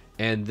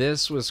 And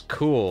this was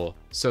cool.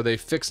 So they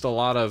fixed a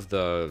lot of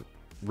the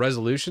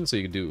resolution, so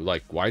you can do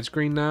like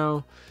widescreen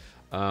now.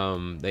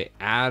 They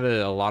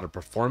added a lot of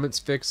performance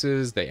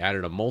fixes. They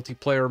added a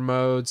multiplayer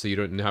mode, so you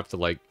don't have to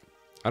like.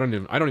 I don't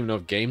even know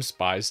if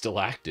GameSpy is still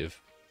active.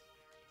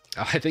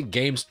 I think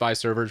GameSpy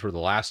servers were the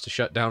last to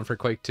shut down for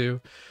Quake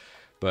 2,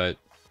 but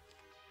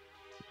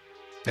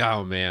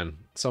oh man,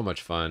 so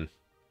much fun.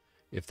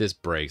 If this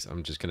breaks,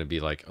 I'm just gonna be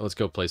like, oh, let's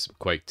go play some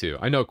Quake 2.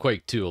 I know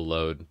Quake 2 will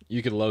load.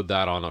 You can load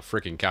that on a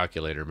freaking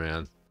calculator,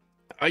 man.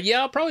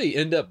 Yeah, I'll probably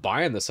end up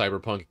buying the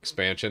Cyberpunk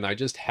expansion. I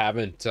just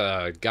haven't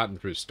gotten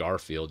through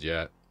Starfield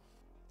yet.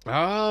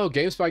 Oh,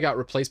 GameSpy got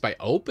replaced by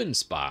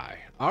OpenSpy.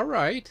 All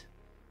right.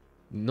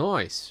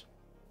 Nice.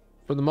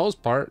 For the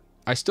most part,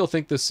 I still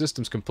think this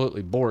system's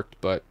completely borked,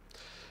 but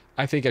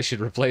I think I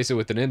should replace it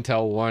with an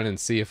Intel one and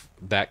see if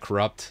that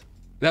corrupt.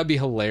 That'd be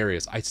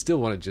hilarious. I still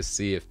want to just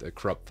see if the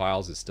corrupt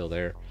files is still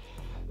there.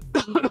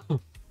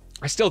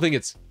 I still think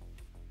it's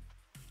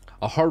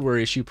a hardware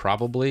issue,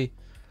 probably,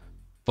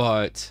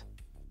 but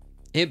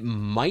it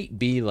might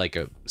be like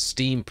a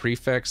Steam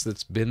prefix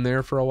that's been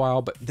there for a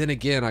while. But then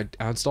again,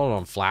 I installed it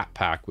on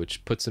Flatpak,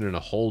 which puts it in a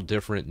whole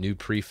different new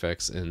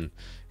prefix, and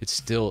it's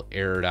still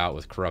errored out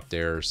with corrupt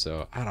errors.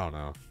 So I don't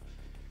know.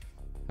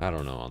 I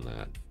don't know on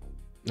that.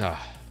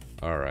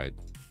 All right.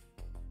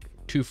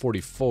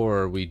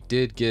 244, we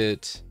did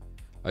get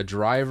a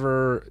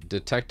driver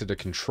detected a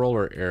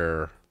controller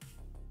error.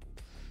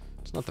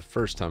 It's not the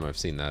first time I've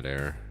seen that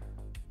error.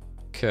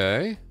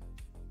 Okay.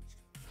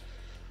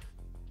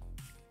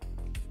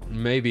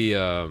 Maybe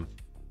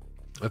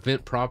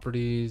event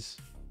properties.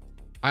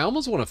 I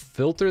almost want to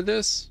filter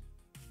this.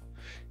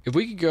 If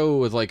we could go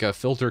with like a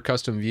filter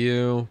custom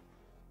view,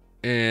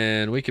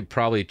 and we could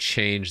probably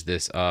change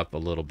this up a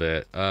little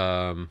bit.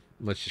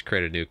 Let's just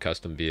create a new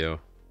custom view.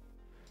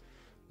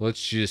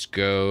 Let's just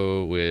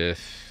go with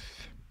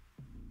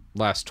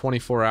last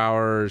 24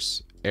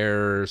 hours,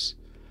 errors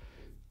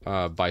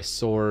by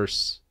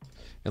source.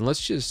 And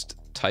let's just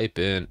type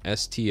in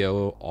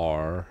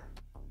STOR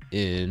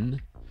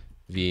in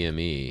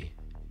VME.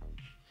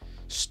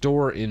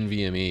 Store in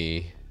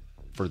VME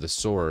for the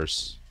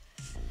source.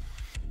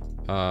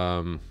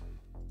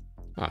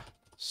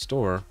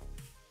 Store.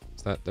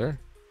 Is that there?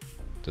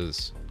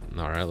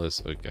 All right,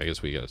 I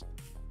guess we gotta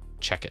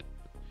check it.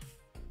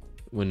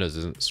 Windows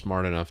isn't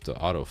smart enough to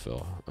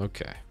autofill.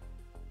 Okay,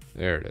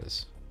 there it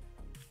is.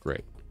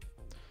 Great.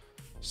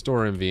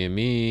 Store in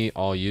VME,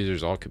 all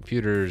users, all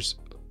computers,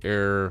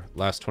 error,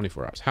 last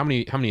 24 hours. How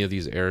many of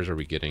these errors are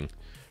we getting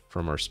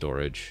from our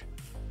storage?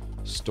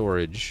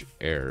 Storage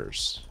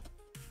errors.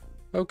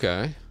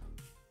 Okay.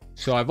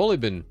 So I've only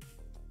been,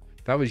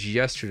 that was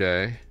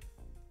yesterday.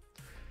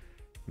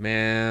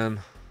 Man.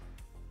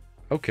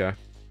 Okay.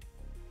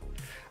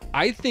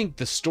 I think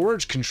the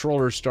storage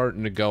controller is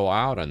starting to go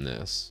out on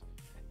this.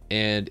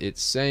 And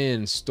it's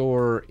saying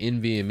store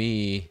in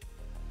VME.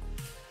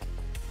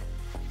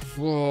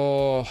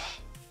 Whoa.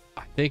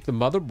 I think the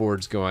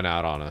motherboard's going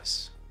out on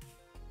us.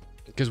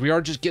 Because we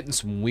are just getting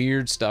some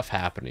weird stuff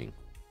happening.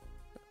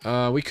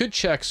 We could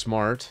check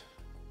smart.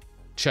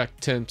 Check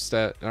temp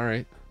stat. All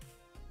right.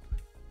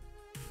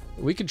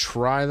 We could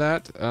try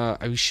that.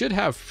 We should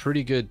have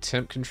pretty good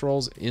temp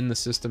controls in the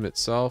system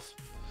itself.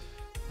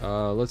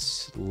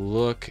 Let's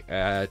look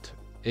at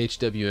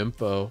HW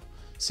info.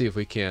 See if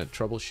we can't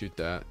troubleshoot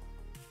that.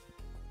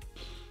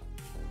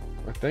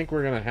 I think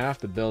we're gonna have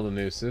to build a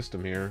new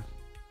system here.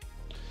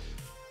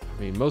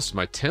 I mean, most of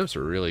my temps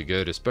are really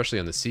good, especially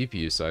on the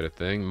CPU side of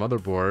thing.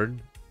 Motherboard.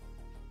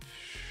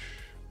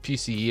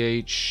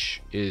 PCEH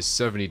is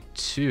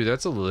 72.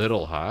 That's a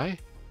little high.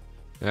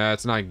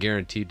 It's not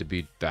guaranteed to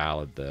be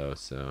valid though,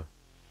 so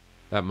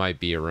that might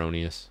be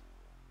erroneous.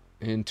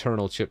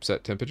 Internal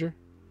chipset temperature.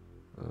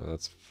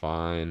 That's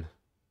fine.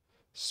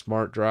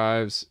 Smart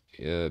drives,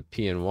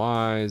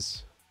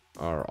 PNYs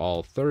are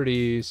all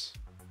 30s.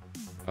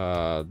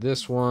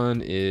 This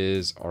one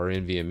is our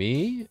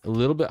NVMe, a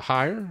little bit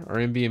higher. Our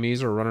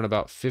NVMEs are running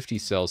about 50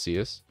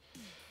 Celsius.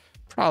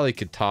 Probably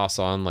could toss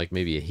on like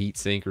maybe a heat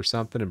sink or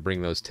something and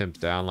bring those temps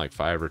down like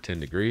 5 or 10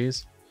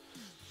 degrees.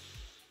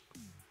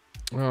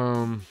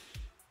 But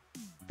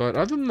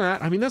other than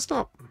that, I mean, that's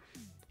not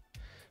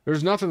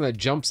There's nothing that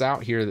jumps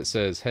out here that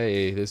says,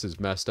 hey, this is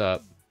messed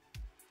up.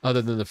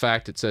 Other than the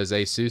fact it says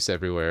ASUS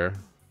everywhere.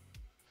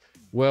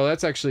 Well,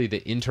 that's actually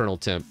the internal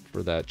temp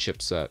for that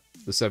chipset,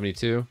 the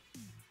 72.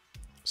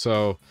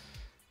 So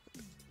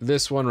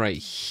this one right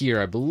here,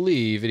 I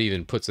believe it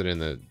even puts it in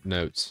the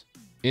notes.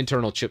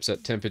 Internal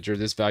chipset temperature.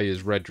 This value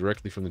is read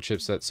directly from the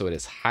chipset, so it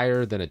is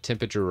higher than a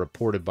temperature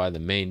reported by the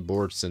main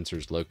board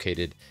sensors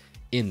located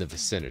in the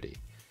vicinity.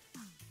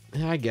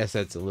 I guess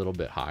that's a little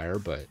bit higher,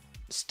 but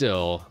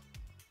still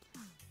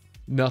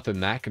nothing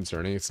that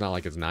concerning. It's not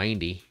like it's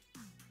 90.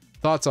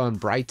 Thoughts on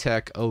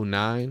Brightech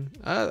 09?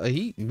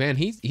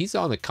 He's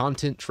on the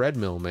content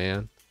treadmill,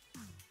 man.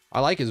 I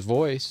like his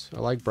voice.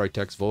 I like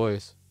Brightech's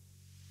voice.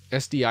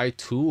 SDI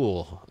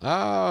tool.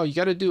 Oh, you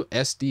got to do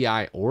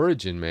SDI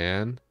Origin,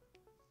 man.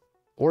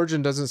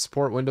 Origin doesn't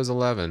support Windows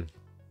 11.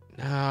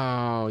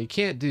 No, you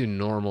can't do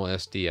normal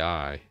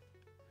SDI,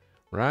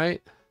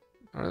 right?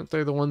 Aren't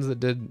they the ones that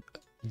did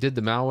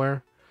the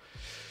malware?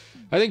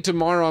 I think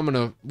tomorrow I'm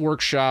gonna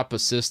workshop a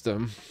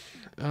system.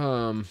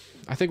 I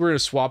think we're gonna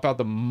swap out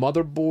the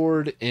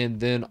motherboard and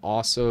then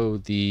also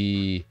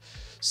the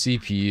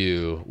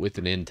CPU with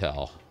an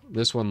Intel.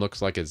 This one looks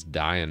like it's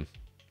dying.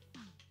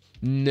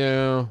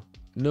 No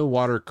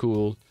water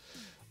cooled.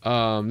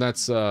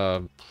 It's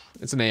an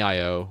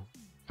AIO.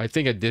 I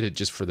think I did it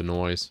just for the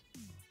noise.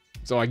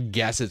 So I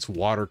guess it's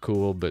water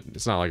cooled, but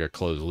it's not like a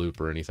closed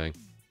loop or anything.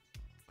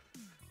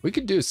 We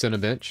could do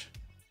Cinebench.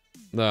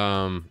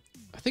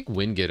 I think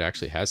Winget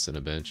actually has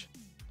Cinebench.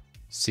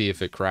 See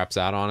if it craps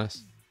out on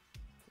us.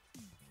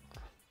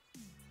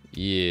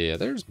 Yeah,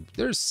 there's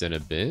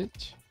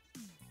Cinebench.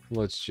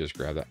 Let's just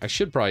grab that. I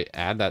should probably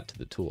add that to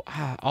the tool.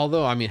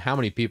 Although, I mean, how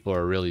many people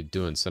are really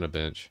doing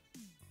Cinebench?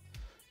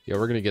 Yeah,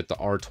 we're gonna get the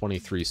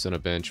R23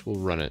 Cinebench. We'll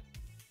run it.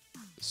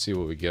 See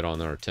what we get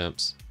on our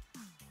temps.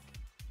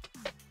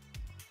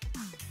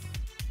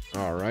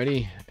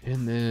 Alrighty,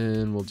 and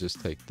then we'll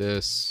just take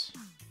this.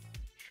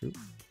 Shoot.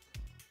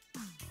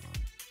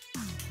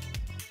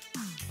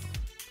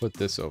 Put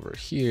this over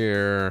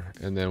here,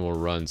 and then we'll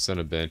run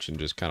Cinebench and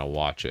just kind of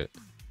watch it.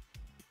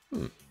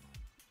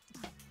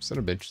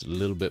 Cinebench is a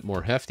little bit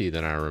more hefty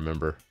than I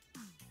remember.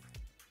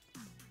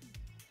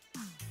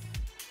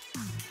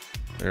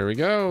 There we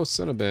go,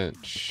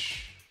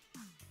 Cinebench.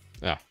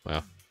 Ah,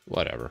 well,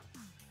 whatever.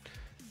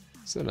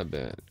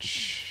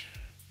 Cinebench.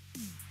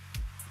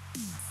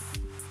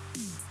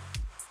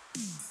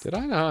 Did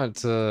I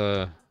not,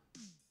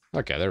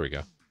 okay, there we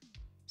go.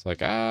 It's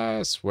like,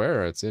 I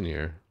swear it's in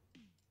here.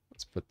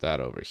 Let's put that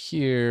over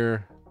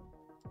here.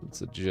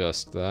 Let's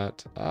adjust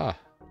that. Ah,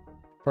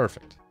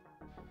 perfect.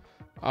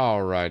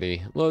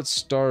 Alrighty, let's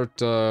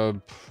start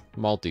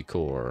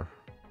multi-core.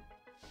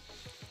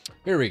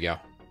 Here we go.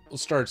 We'll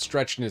start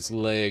stretching its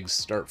legs,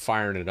 start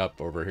firing it up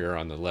over here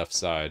on the left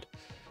side,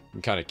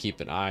 and kind of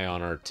keep an eye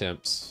on our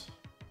temps.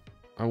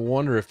 I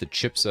wonder if the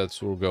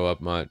chipsets will go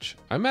up much.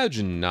 I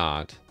imagine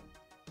not.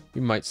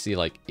 You might see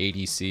like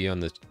ADC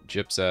on the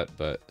chipset,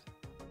 but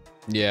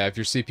yeah, if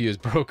your CPU is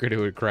broken, it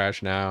would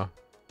crash now.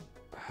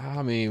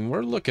 I mean,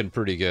 we're looking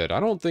pretty good. I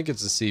don't think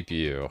it's the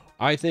CPU.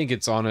 I think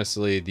it's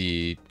honestly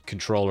the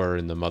controller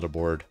and the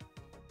motherboard.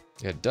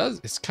 It does.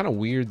 It's kind of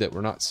weird that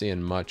we're not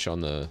seeing much on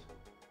the...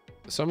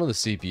 Some of the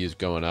CPUs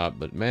going up,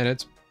 but man,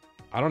 it's...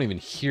 I don't even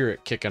hear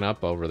it kicking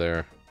up over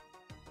there.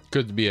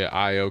 Could be an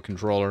I/O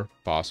controller,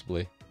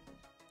 possibly.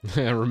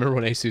 Remember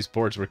when ASUS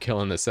boards were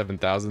killing the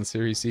 7000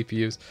 series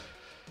CPUs?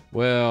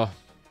 Well,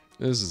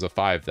 this is a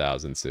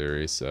 5000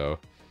 series, so...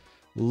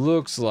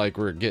 Looks like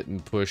we're getting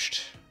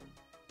pushed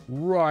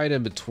right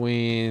in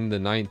between the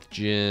 9th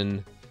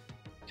gen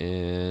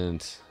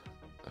and...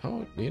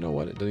 Oh, you know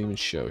what? It doesn't even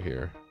show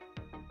here.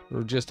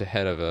 We're just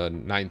ahead of a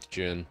 9th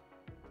gen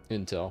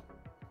Intel,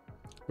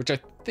 which I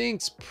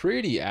think's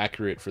pretty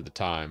accurate for the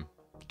time.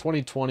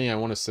 2020, I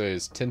want to say,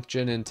 is 10th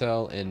gen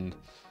Intel and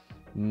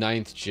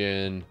 9th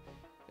gen,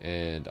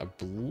 and I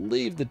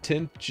believe the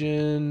 10th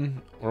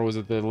gen, or was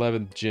it the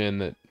 11th gen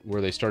that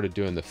where they started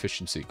doing the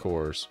efficiency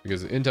cores,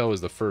 because Intel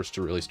was the first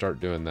to really start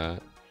doing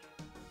that.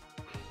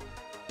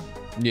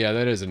 Yeah,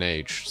 that is an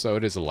H, so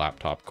it is a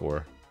laptop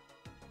core.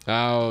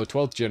 Oh,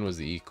 12th gen was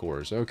the E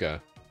cores. Okay.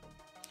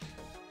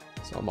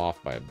 So I'm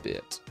off by a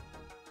bit.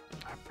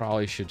 I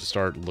probably should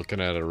start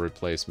looking at a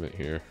replacement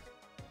here.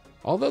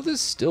 Although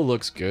this still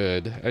looks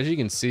good. As you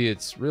can see,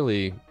 it's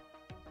really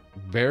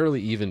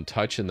barely even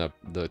touching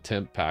the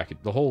temp package.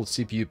 The whole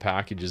CPU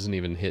package isn't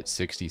even hit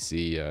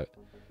 60C yet.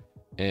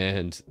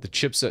 And the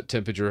chipset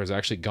temperature has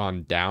actually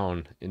gone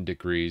down in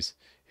degrees,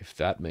 if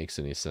that makes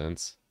any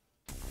sense.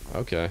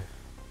 Okay.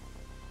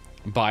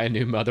 Buy a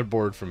new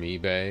motherboard from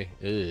eBay.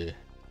 Ugh.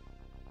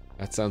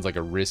 That sounds like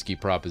a risky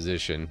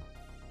proposition.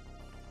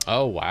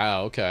 Oh,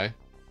 wow, okay.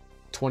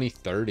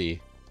 2030.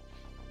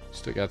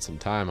 Still got some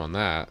time on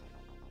that.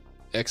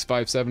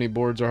 X570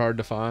 boards are hard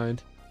to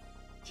find.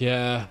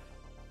 Yeah.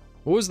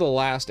 What was the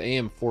last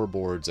AM4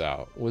 boards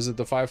out? Was it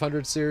the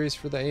 500 series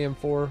for the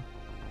AM4?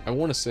 I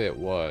want to say it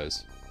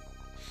was.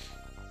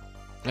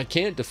 I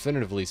can't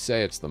definitively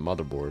say it's the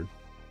motherboard,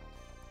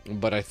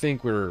 but I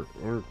think we're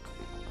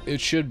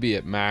it should be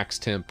at max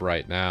temp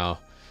right now.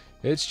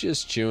 It's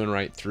just chewing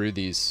right through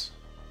these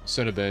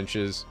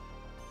Cinebenches.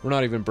 We're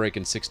not even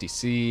breaking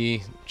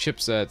 60C.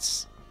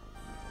 Chipsets,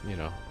 you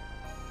know,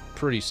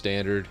 pretty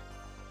standard.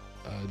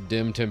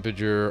 Dim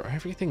temperature.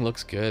 Everything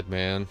looks good,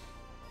 man.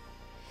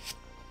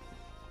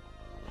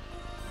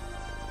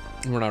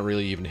 We're not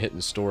really even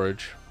hitting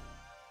storage.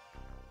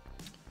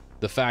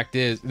 The fact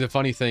is, the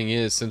funny thing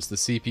is, since the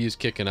CPU's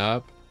kicking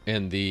up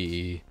and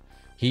the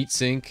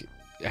heatsink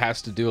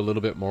has to do a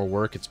little bit more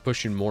work, it's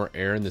pushing more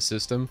air in the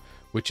system,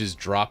 which is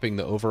dropping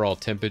the overall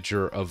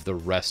temperature of the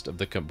rest of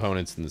the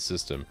components in the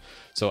system.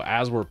 So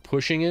as we're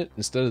pushing it,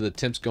 instead of the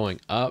temps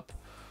going up,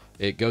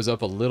 it goes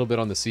up a little bit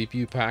on the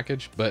CPU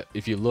package. But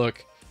if you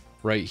look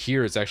right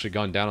here, it's actually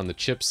gone down on the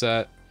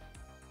chipset,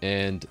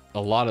 and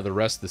a lot of the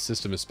rest of the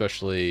system,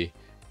 especially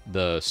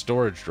the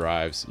storage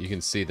drives, you can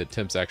see the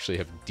temps actually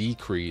have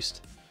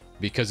decreased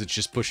because it's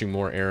just pushing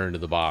more air into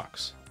the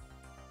box,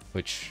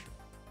 which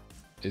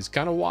is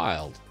kind of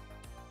wild.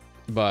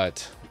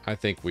 But I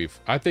think we've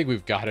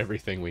got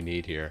everything we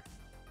need here.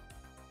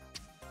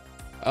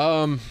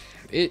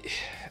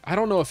 I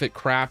don't know if it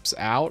craps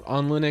out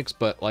on Linux,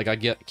 but like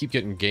keep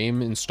getting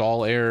game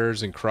install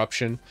errors and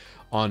corruption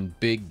on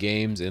big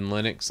games in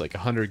Linux, like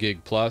 100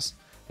 gig plus.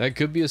 That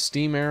could be a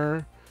Steam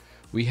error.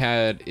 We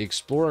had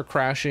Explorer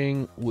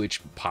crashing,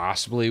 which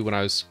possibly when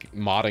I was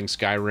modding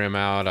Skyrim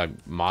out, I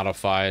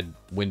modified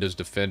Windows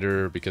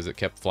Defender because it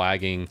kept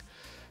flagging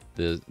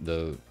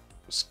the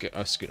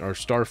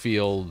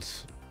Starfield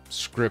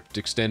script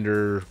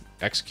extender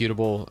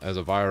executable as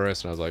a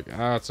virus, and I was like,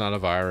 it's not a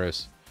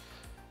virus,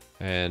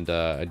 and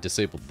I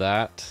disabled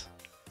that.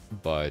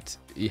 But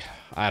yeah,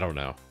 I don't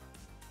know.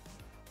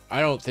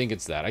 I don't think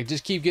it's that. I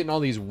just keep getting all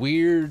these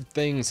weird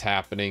things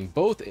happening,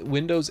 both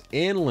Windows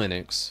and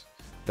Linux,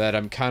 that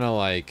I'm kind of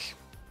like,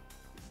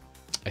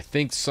 I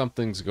think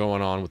something's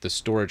going on with the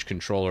storage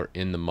controller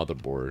in the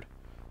motherboard.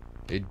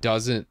 It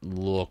doesn't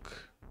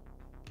look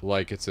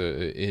like it's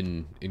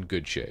in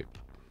good shape.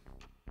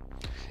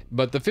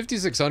 But the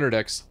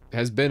 5600X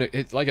has been,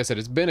 like I said,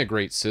 it's been a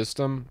great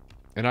system,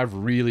 and I've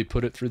really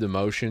put it through the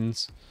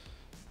motions,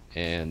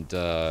 and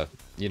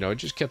you know, it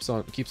just keeps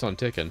on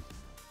ticking.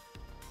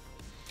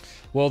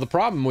 Well, the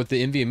problem with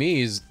the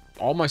NVMe is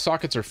all my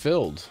sockets are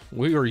filled.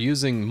 We are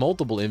using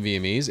multiple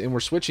NVMe's, and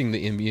we're switching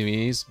the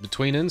NVMe's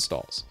between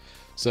installs.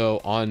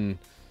 So on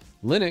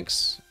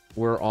Linux,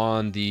 we're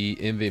on the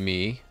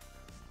NVMe.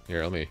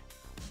 Here, let me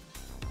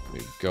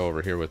go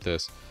over here with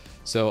this.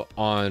 So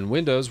on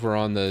Windows, we're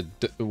on the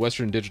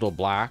Western Digital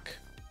Black,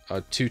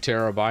 a 2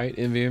 terabyte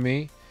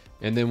NVMe.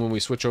 And then when we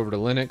switch over to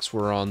Linux,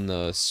 we're on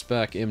the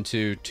Spec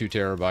M2 2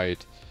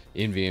 terabyte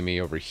NVMe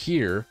over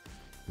here.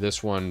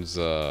 This one's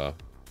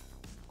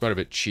quite a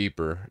bit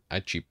cheaper. I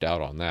cheaped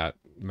out on that.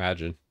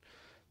 Imagine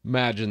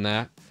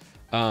that.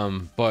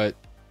 But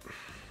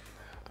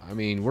I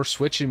mean, we're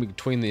switching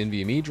between the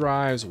NVMe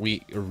drives.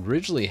 We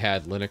originally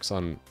had Linux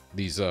on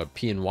these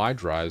PNY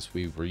drives.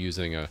 We were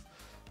using a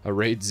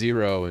RAID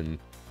 0 and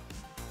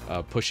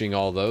pushing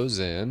all those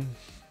in.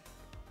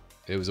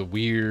 It was a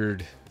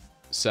weird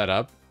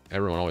setup.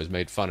 Everyone always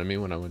made fun of me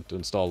when I went to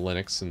install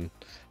Linux and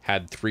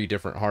had 3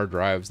 different hard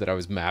drives that I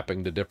was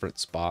mapping to different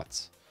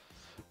spots.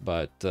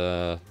 But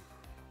I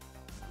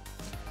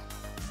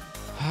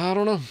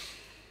don't know.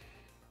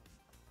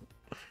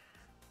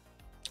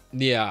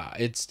 Yeah,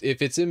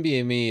 if it's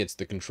NVMe, it's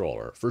the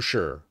controller for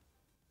sure.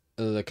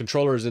 The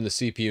controller is in the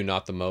CPU,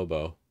 not the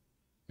MOBO.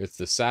 It's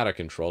the SATA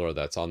controller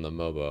that's on the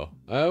MOBO.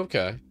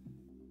 Okay.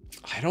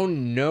 I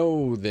don't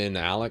know then,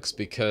 Alex,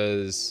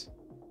 because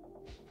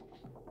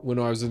when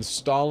I was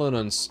installing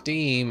on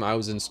Steam, I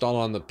was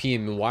installing on the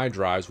PNY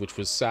drives, which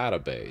was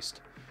SATA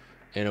based,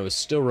 and it was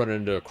still running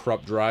into a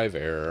corrupt drive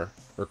error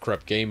or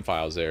corrupt game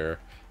files error.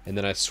 And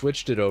then I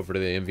switched it over to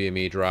the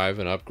NVMe drive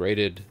and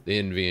upgraded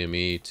the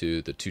NVMe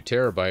to the 2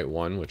 terabyte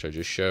one, which I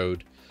just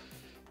showed,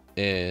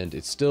 and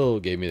it still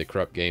gave me the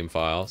corrupt game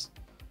files.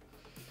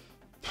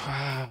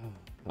 I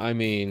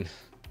mean,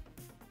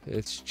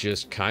 it's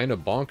just kind of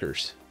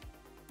bonkers.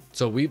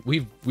 So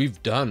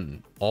we've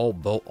done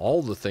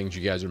all the things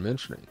you guys are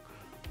mentioning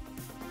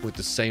with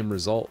the same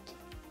result.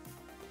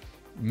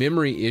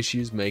 Memory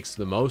issues makes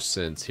the most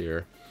sense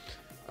here.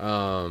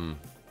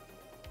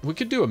 We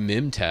could do a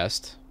MIM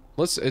test.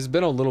 It's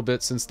been a little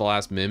bit since the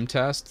last MIM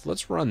test.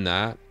 Let's run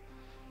that,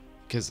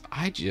 because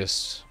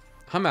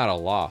I'm at a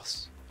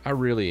loss. I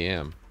really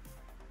am.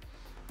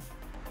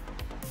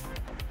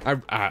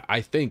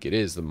 I think it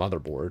is the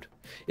motherboard.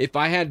 If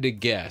I had to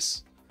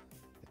guess,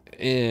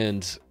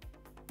 and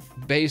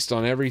based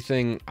on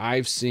everything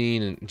I've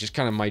seen and just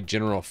kind of my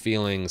general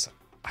feelings,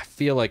 I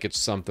feel like it's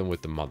something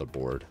with the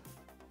motherboard.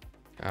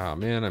 Oh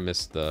man, I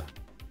missed the...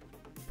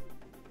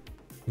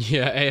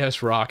 Yeah,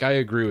 AS Rock. I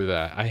agree with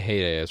that. I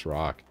hate AS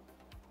Rock.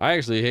 I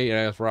actually hate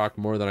AS Rock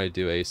more than I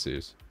do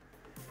Asus.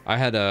 I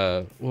had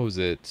what was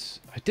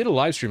it? I did a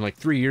live stream like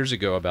 3 years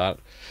ago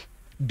about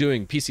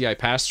doing PCI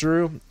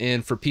pass-through,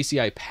 and for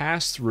PCI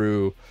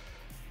pass-through,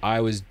 I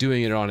was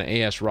doing it on an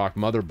AS Rock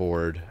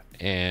motherboard,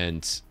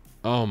 and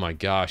Oh my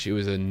gosh, it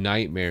was a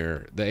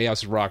nightmare. The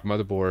ASRock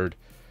motherboard,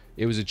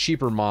 it was a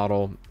cheaper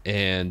model,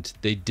 and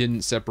they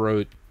didn't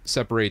separate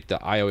the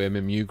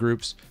IOMMU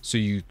groups, so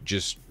you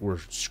just were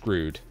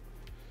screwed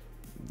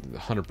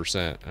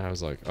 100%. And I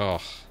was like,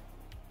 oh,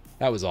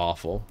 that was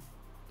awful.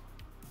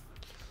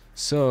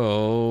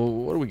 So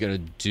what are we gonna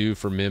do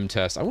for MIM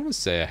test? I want to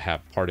say I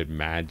have Parted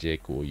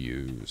Magic we'll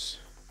use.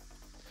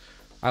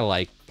 I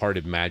like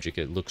Parted Magic,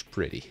 it looks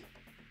pretty.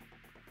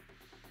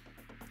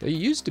 They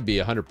used to be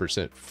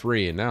 100%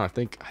 free, and now I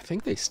think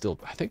they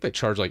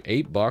charge like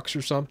 $8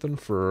 or something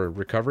for a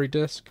recovery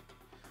disk.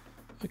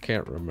 I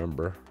can't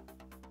remember.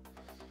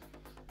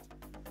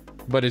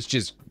 But it's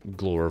just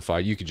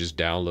glorified. You could just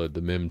download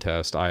the MIM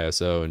test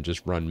ISO and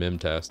just run MIM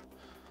test.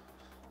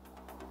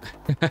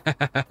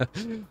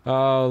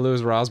 Oh,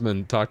 Louis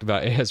Rosman talked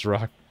about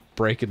ASRock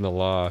breaking the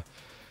law.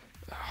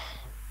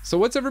 So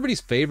what's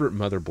everybody's favorite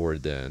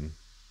motherboard then?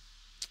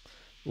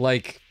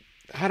 Like,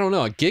 I don't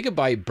know. A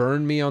Gigabyte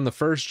burned me on the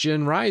first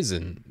gen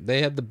Ryzen.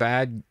 They had the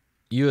bad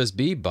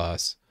USB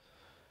bus.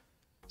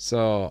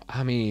 So,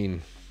 I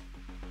mean,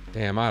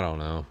 damn, I don't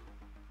know.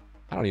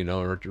 I don't even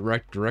know what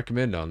to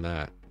recommend on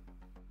that.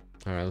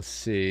 All right, let's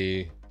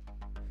see.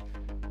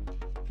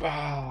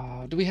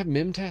 Do we have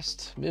MIM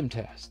test? MIM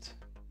test.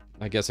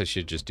 I guess I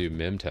should just do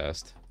MIM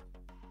test.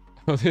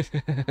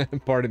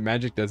 Parted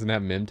Magic doesn't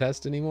have MIM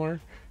test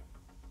anymore?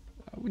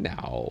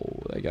 No,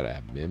 they gotta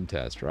have MIM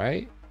test,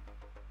 right?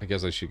 I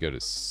guess I should go to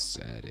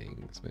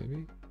settings,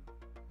 maybe?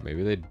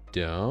 Maybe they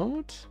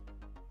don't?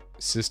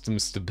 System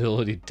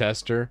stability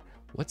tester.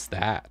 What's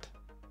that?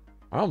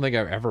 I don't think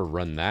I've ever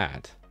run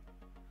that.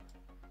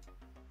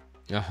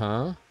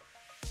 Uh-huh.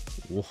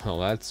 Well,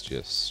 that's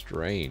just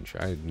strange.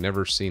 I've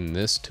never seen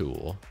this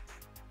tool.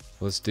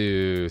 Let's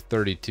do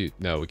 32.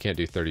 No, we can't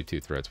do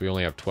 32 threads. We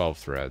only have 12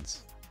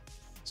 threads.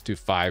 Let's do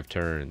 5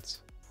 turns.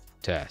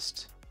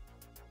 Test.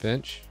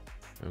 Bench?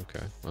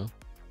 Okay, well.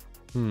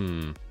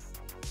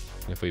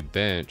 If we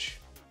bench.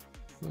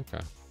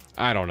 Okay.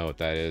 I don't know what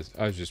that is.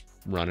 I was just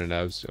running.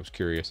 I was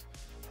curious.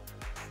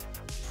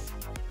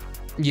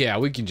 Yeah,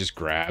 we can just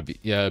grab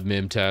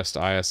MIM test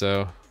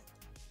ISO.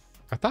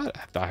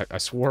 I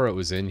swore it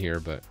was in here,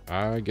 but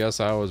I guess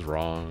I was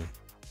wrong.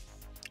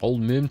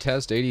 Old MIM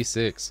test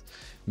 86.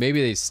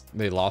 Maybe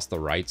they lost the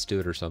rights to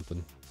it or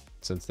something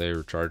since they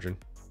were charging.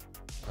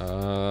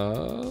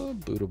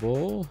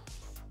 Bootable.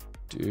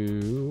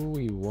 Do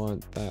we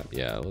want that?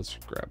 Yeah, let's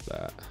grab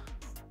that.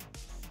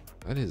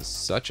 That is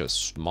such a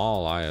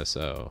small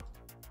ISO.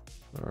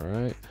 All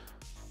right.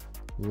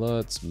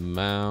 Let's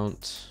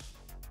mount.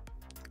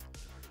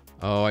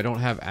 Oh, I don't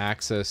have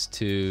access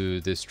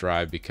to this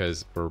drive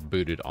because we're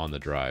booted on the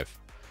drive.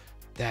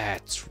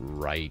 That's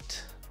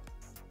right.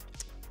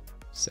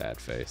 Sad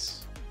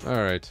face. All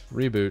right,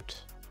 reboot.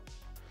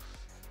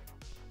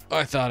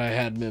 I thought I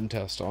had MIM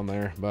test on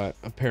there, but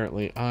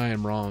apparently I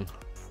am wrong.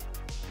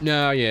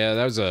 No, yeah,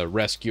 that was a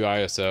rescue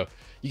ISO.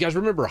 You guys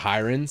remember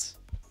Hiren's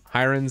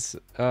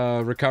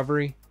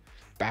recovery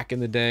back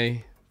in the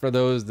day? For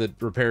those that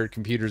repaired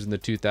computers in the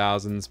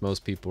 2000s,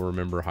 most people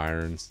remember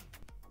Hiren's.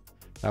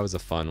 That was a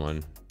fun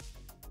one.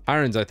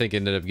 Hiren's, I think,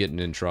 ended up getting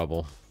in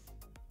trouble.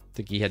 I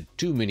think he had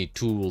too many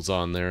tools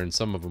on there, and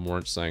some of them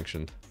weren't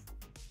sanctioned.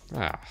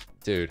 Ah,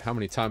 dude, how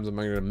many times am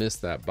I gonna miss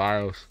that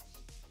BIOS?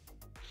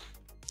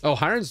 Oh,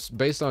 Hiren's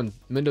based on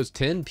Windows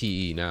 10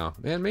 PE now.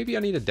 Man, maybe I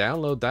need to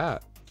download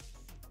that.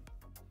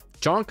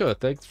 Jonka,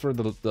 thanks for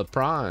the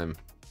Prime.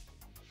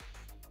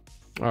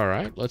 All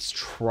right, let's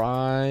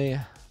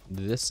try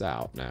this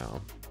out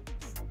now.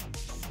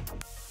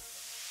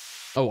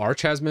 Oh,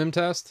 Arch has MIM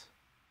test?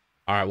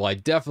 All right, well, I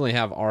definitely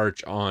have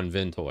Arch on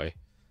Ventoy.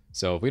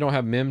 So if we don't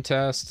have MIM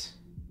test,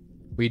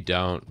 we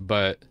don't,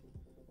 but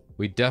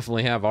we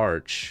definitely have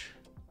Arch.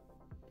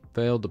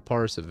 Failed to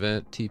parse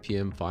event,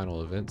 TPM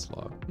final events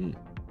log.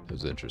 That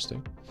was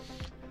interesting.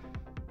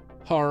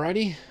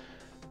 Alrighty.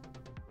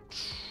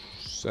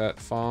 Set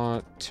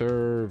font,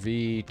 ter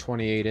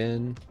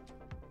v28n.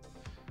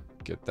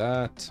 Get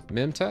that.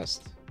 MIM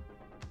test.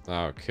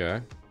 Okay.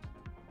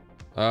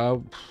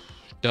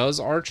 Does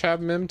Arch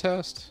have MIM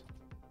test?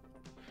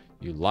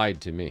 You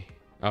lied to me.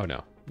 Oh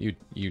no, you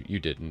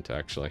didn't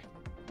actually.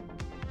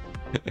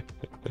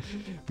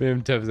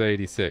 MIM test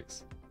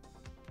 86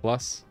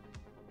 plus.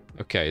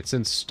 Okay, it's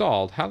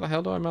installed. How the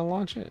hell do I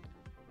launch it?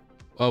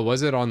 Oh,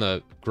 was it on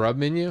the grub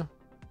menu?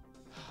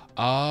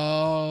 Oh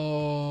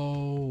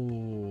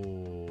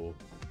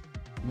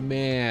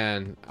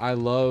man, I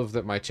love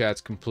that my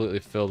chat's completely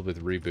filled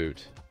with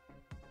reboot.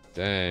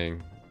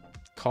 Dang,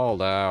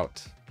 called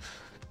out.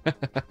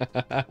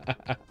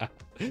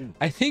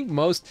 I think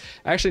most,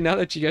 actually, now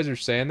that you guys are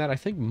saying that, I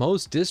think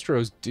most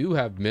distros do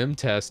have MIM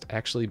test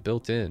actually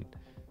built in.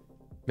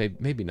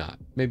 Maybe not.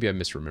 Maybe I'm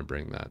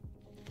misremembering that.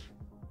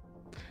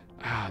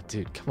 Ah,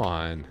 dude, come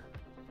on.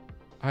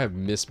 I have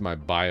missed my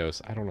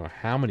BIOS. I don't know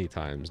how many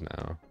times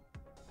now.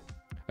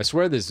 I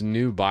swear this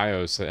new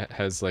BIOS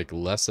has like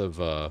less of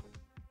a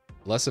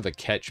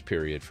catch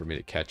period for me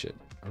to catch it.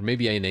 Or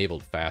maybe I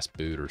enabled fast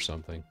boot or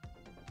something.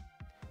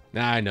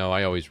 Nah, I know,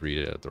 I always read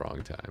it at the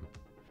wrong time.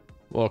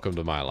 Welcome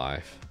to my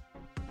life.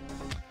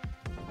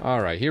 All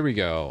right, here we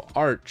go.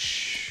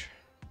 Arch.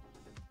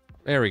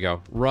 There we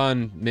go.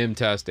 Run mim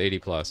test 80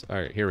 plus. All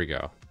right, here we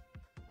go.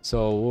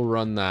 So we'll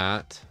run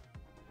that.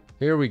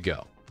 Here we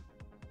go.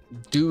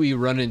 Do we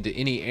run into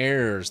any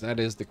errors? That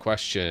is the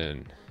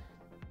question.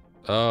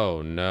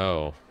 Oh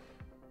no.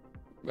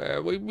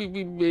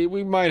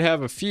 We might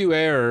have a few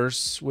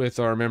errors with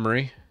our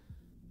memory.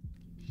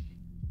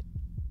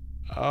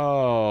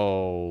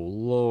 Oh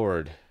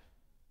Lord.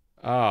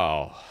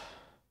 Oh.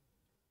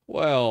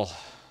 Well.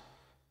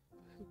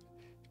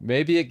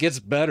 Maybe it gets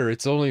better.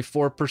 It's only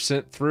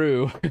 4%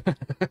 through.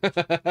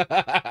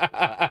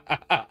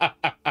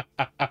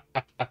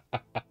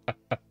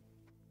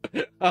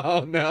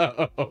 Oh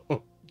no.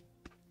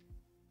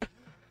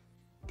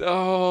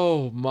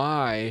 Oh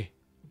my.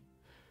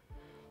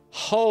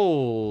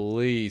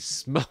 Holy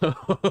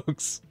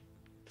smokes.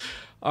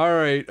 All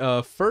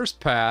right,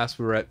 first pass,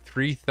 we're at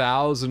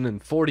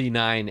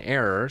 3,049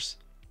 errors.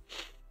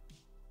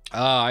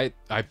 I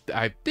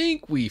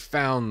think we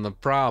found the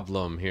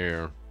problem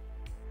here.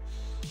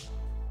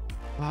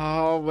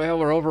 Oh, well,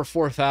 we're over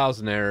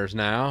 4,000 errors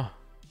now.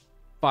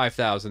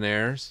 5,000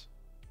 errors.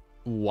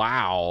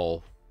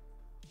 Wow.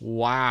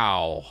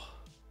 Wow.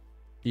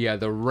 Yeah,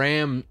 the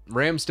RAM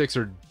sticks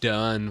are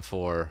done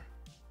for.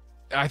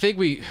 I think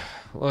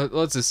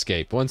let's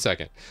escape. 1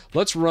 second.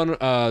 Let's run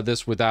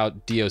this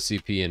without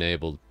DOCP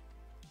enabled.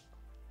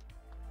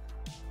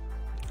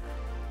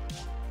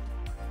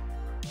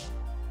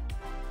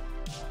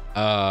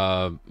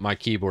 My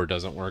keyboard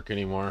doesn't work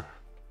anymore.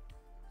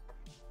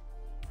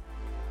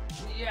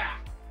 Yeah.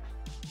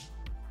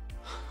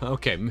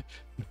 Okay,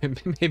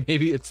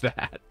 maybe it's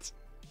that.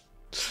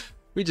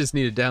 We just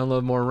need to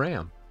download more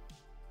RAM.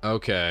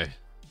 Okay.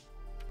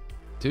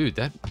 Dude,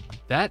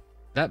 that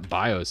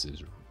BIOS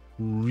is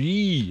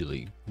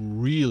really,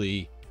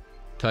 really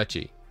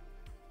touchy.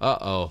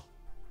 Uh-oh.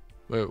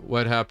 Wait,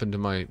 what happened to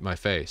my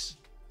face?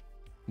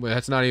 Wait,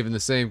 that's not even the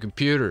same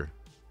computer.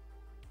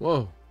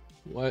 Whoa.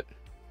 What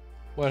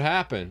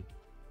happened?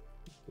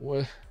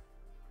 What?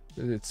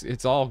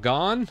 It's all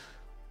gone?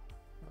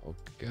 Oh,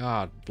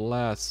 God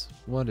bless.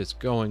 What is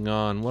going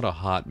on? What a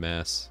hot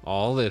mess.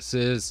 All this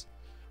is.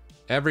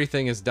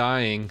 Everything is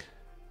dying.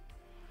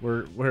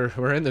 We're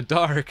in the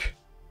dark.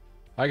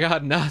 I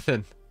got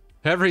nothing.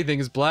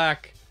 Everything's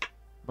black.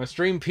 My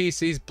stream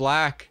PC's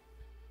black.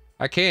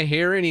 I can't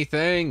hear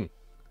anything.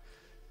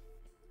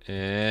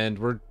 And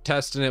we're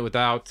testing it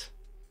without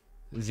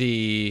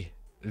the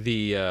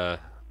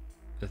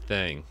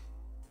thing.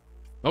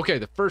 Okay,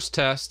 the first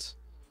test.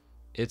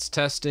 It's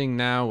testing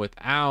now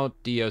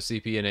without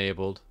DOCP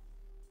enabled.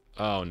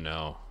 Oh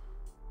no.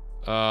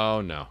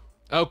 Oh no.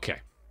 Okay.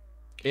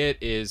 It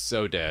is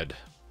so dead.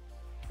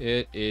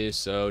 It is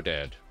so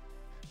dead.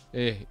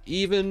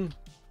 Even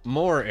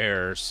more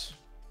errors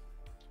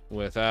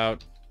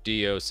without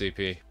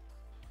DOCP.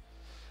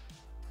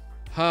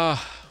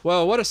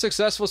 Well, what a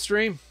successful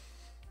stream.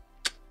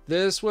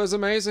 This was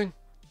amazing.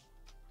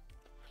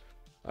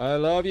 I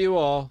love you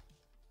all.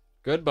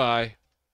 Goodbye.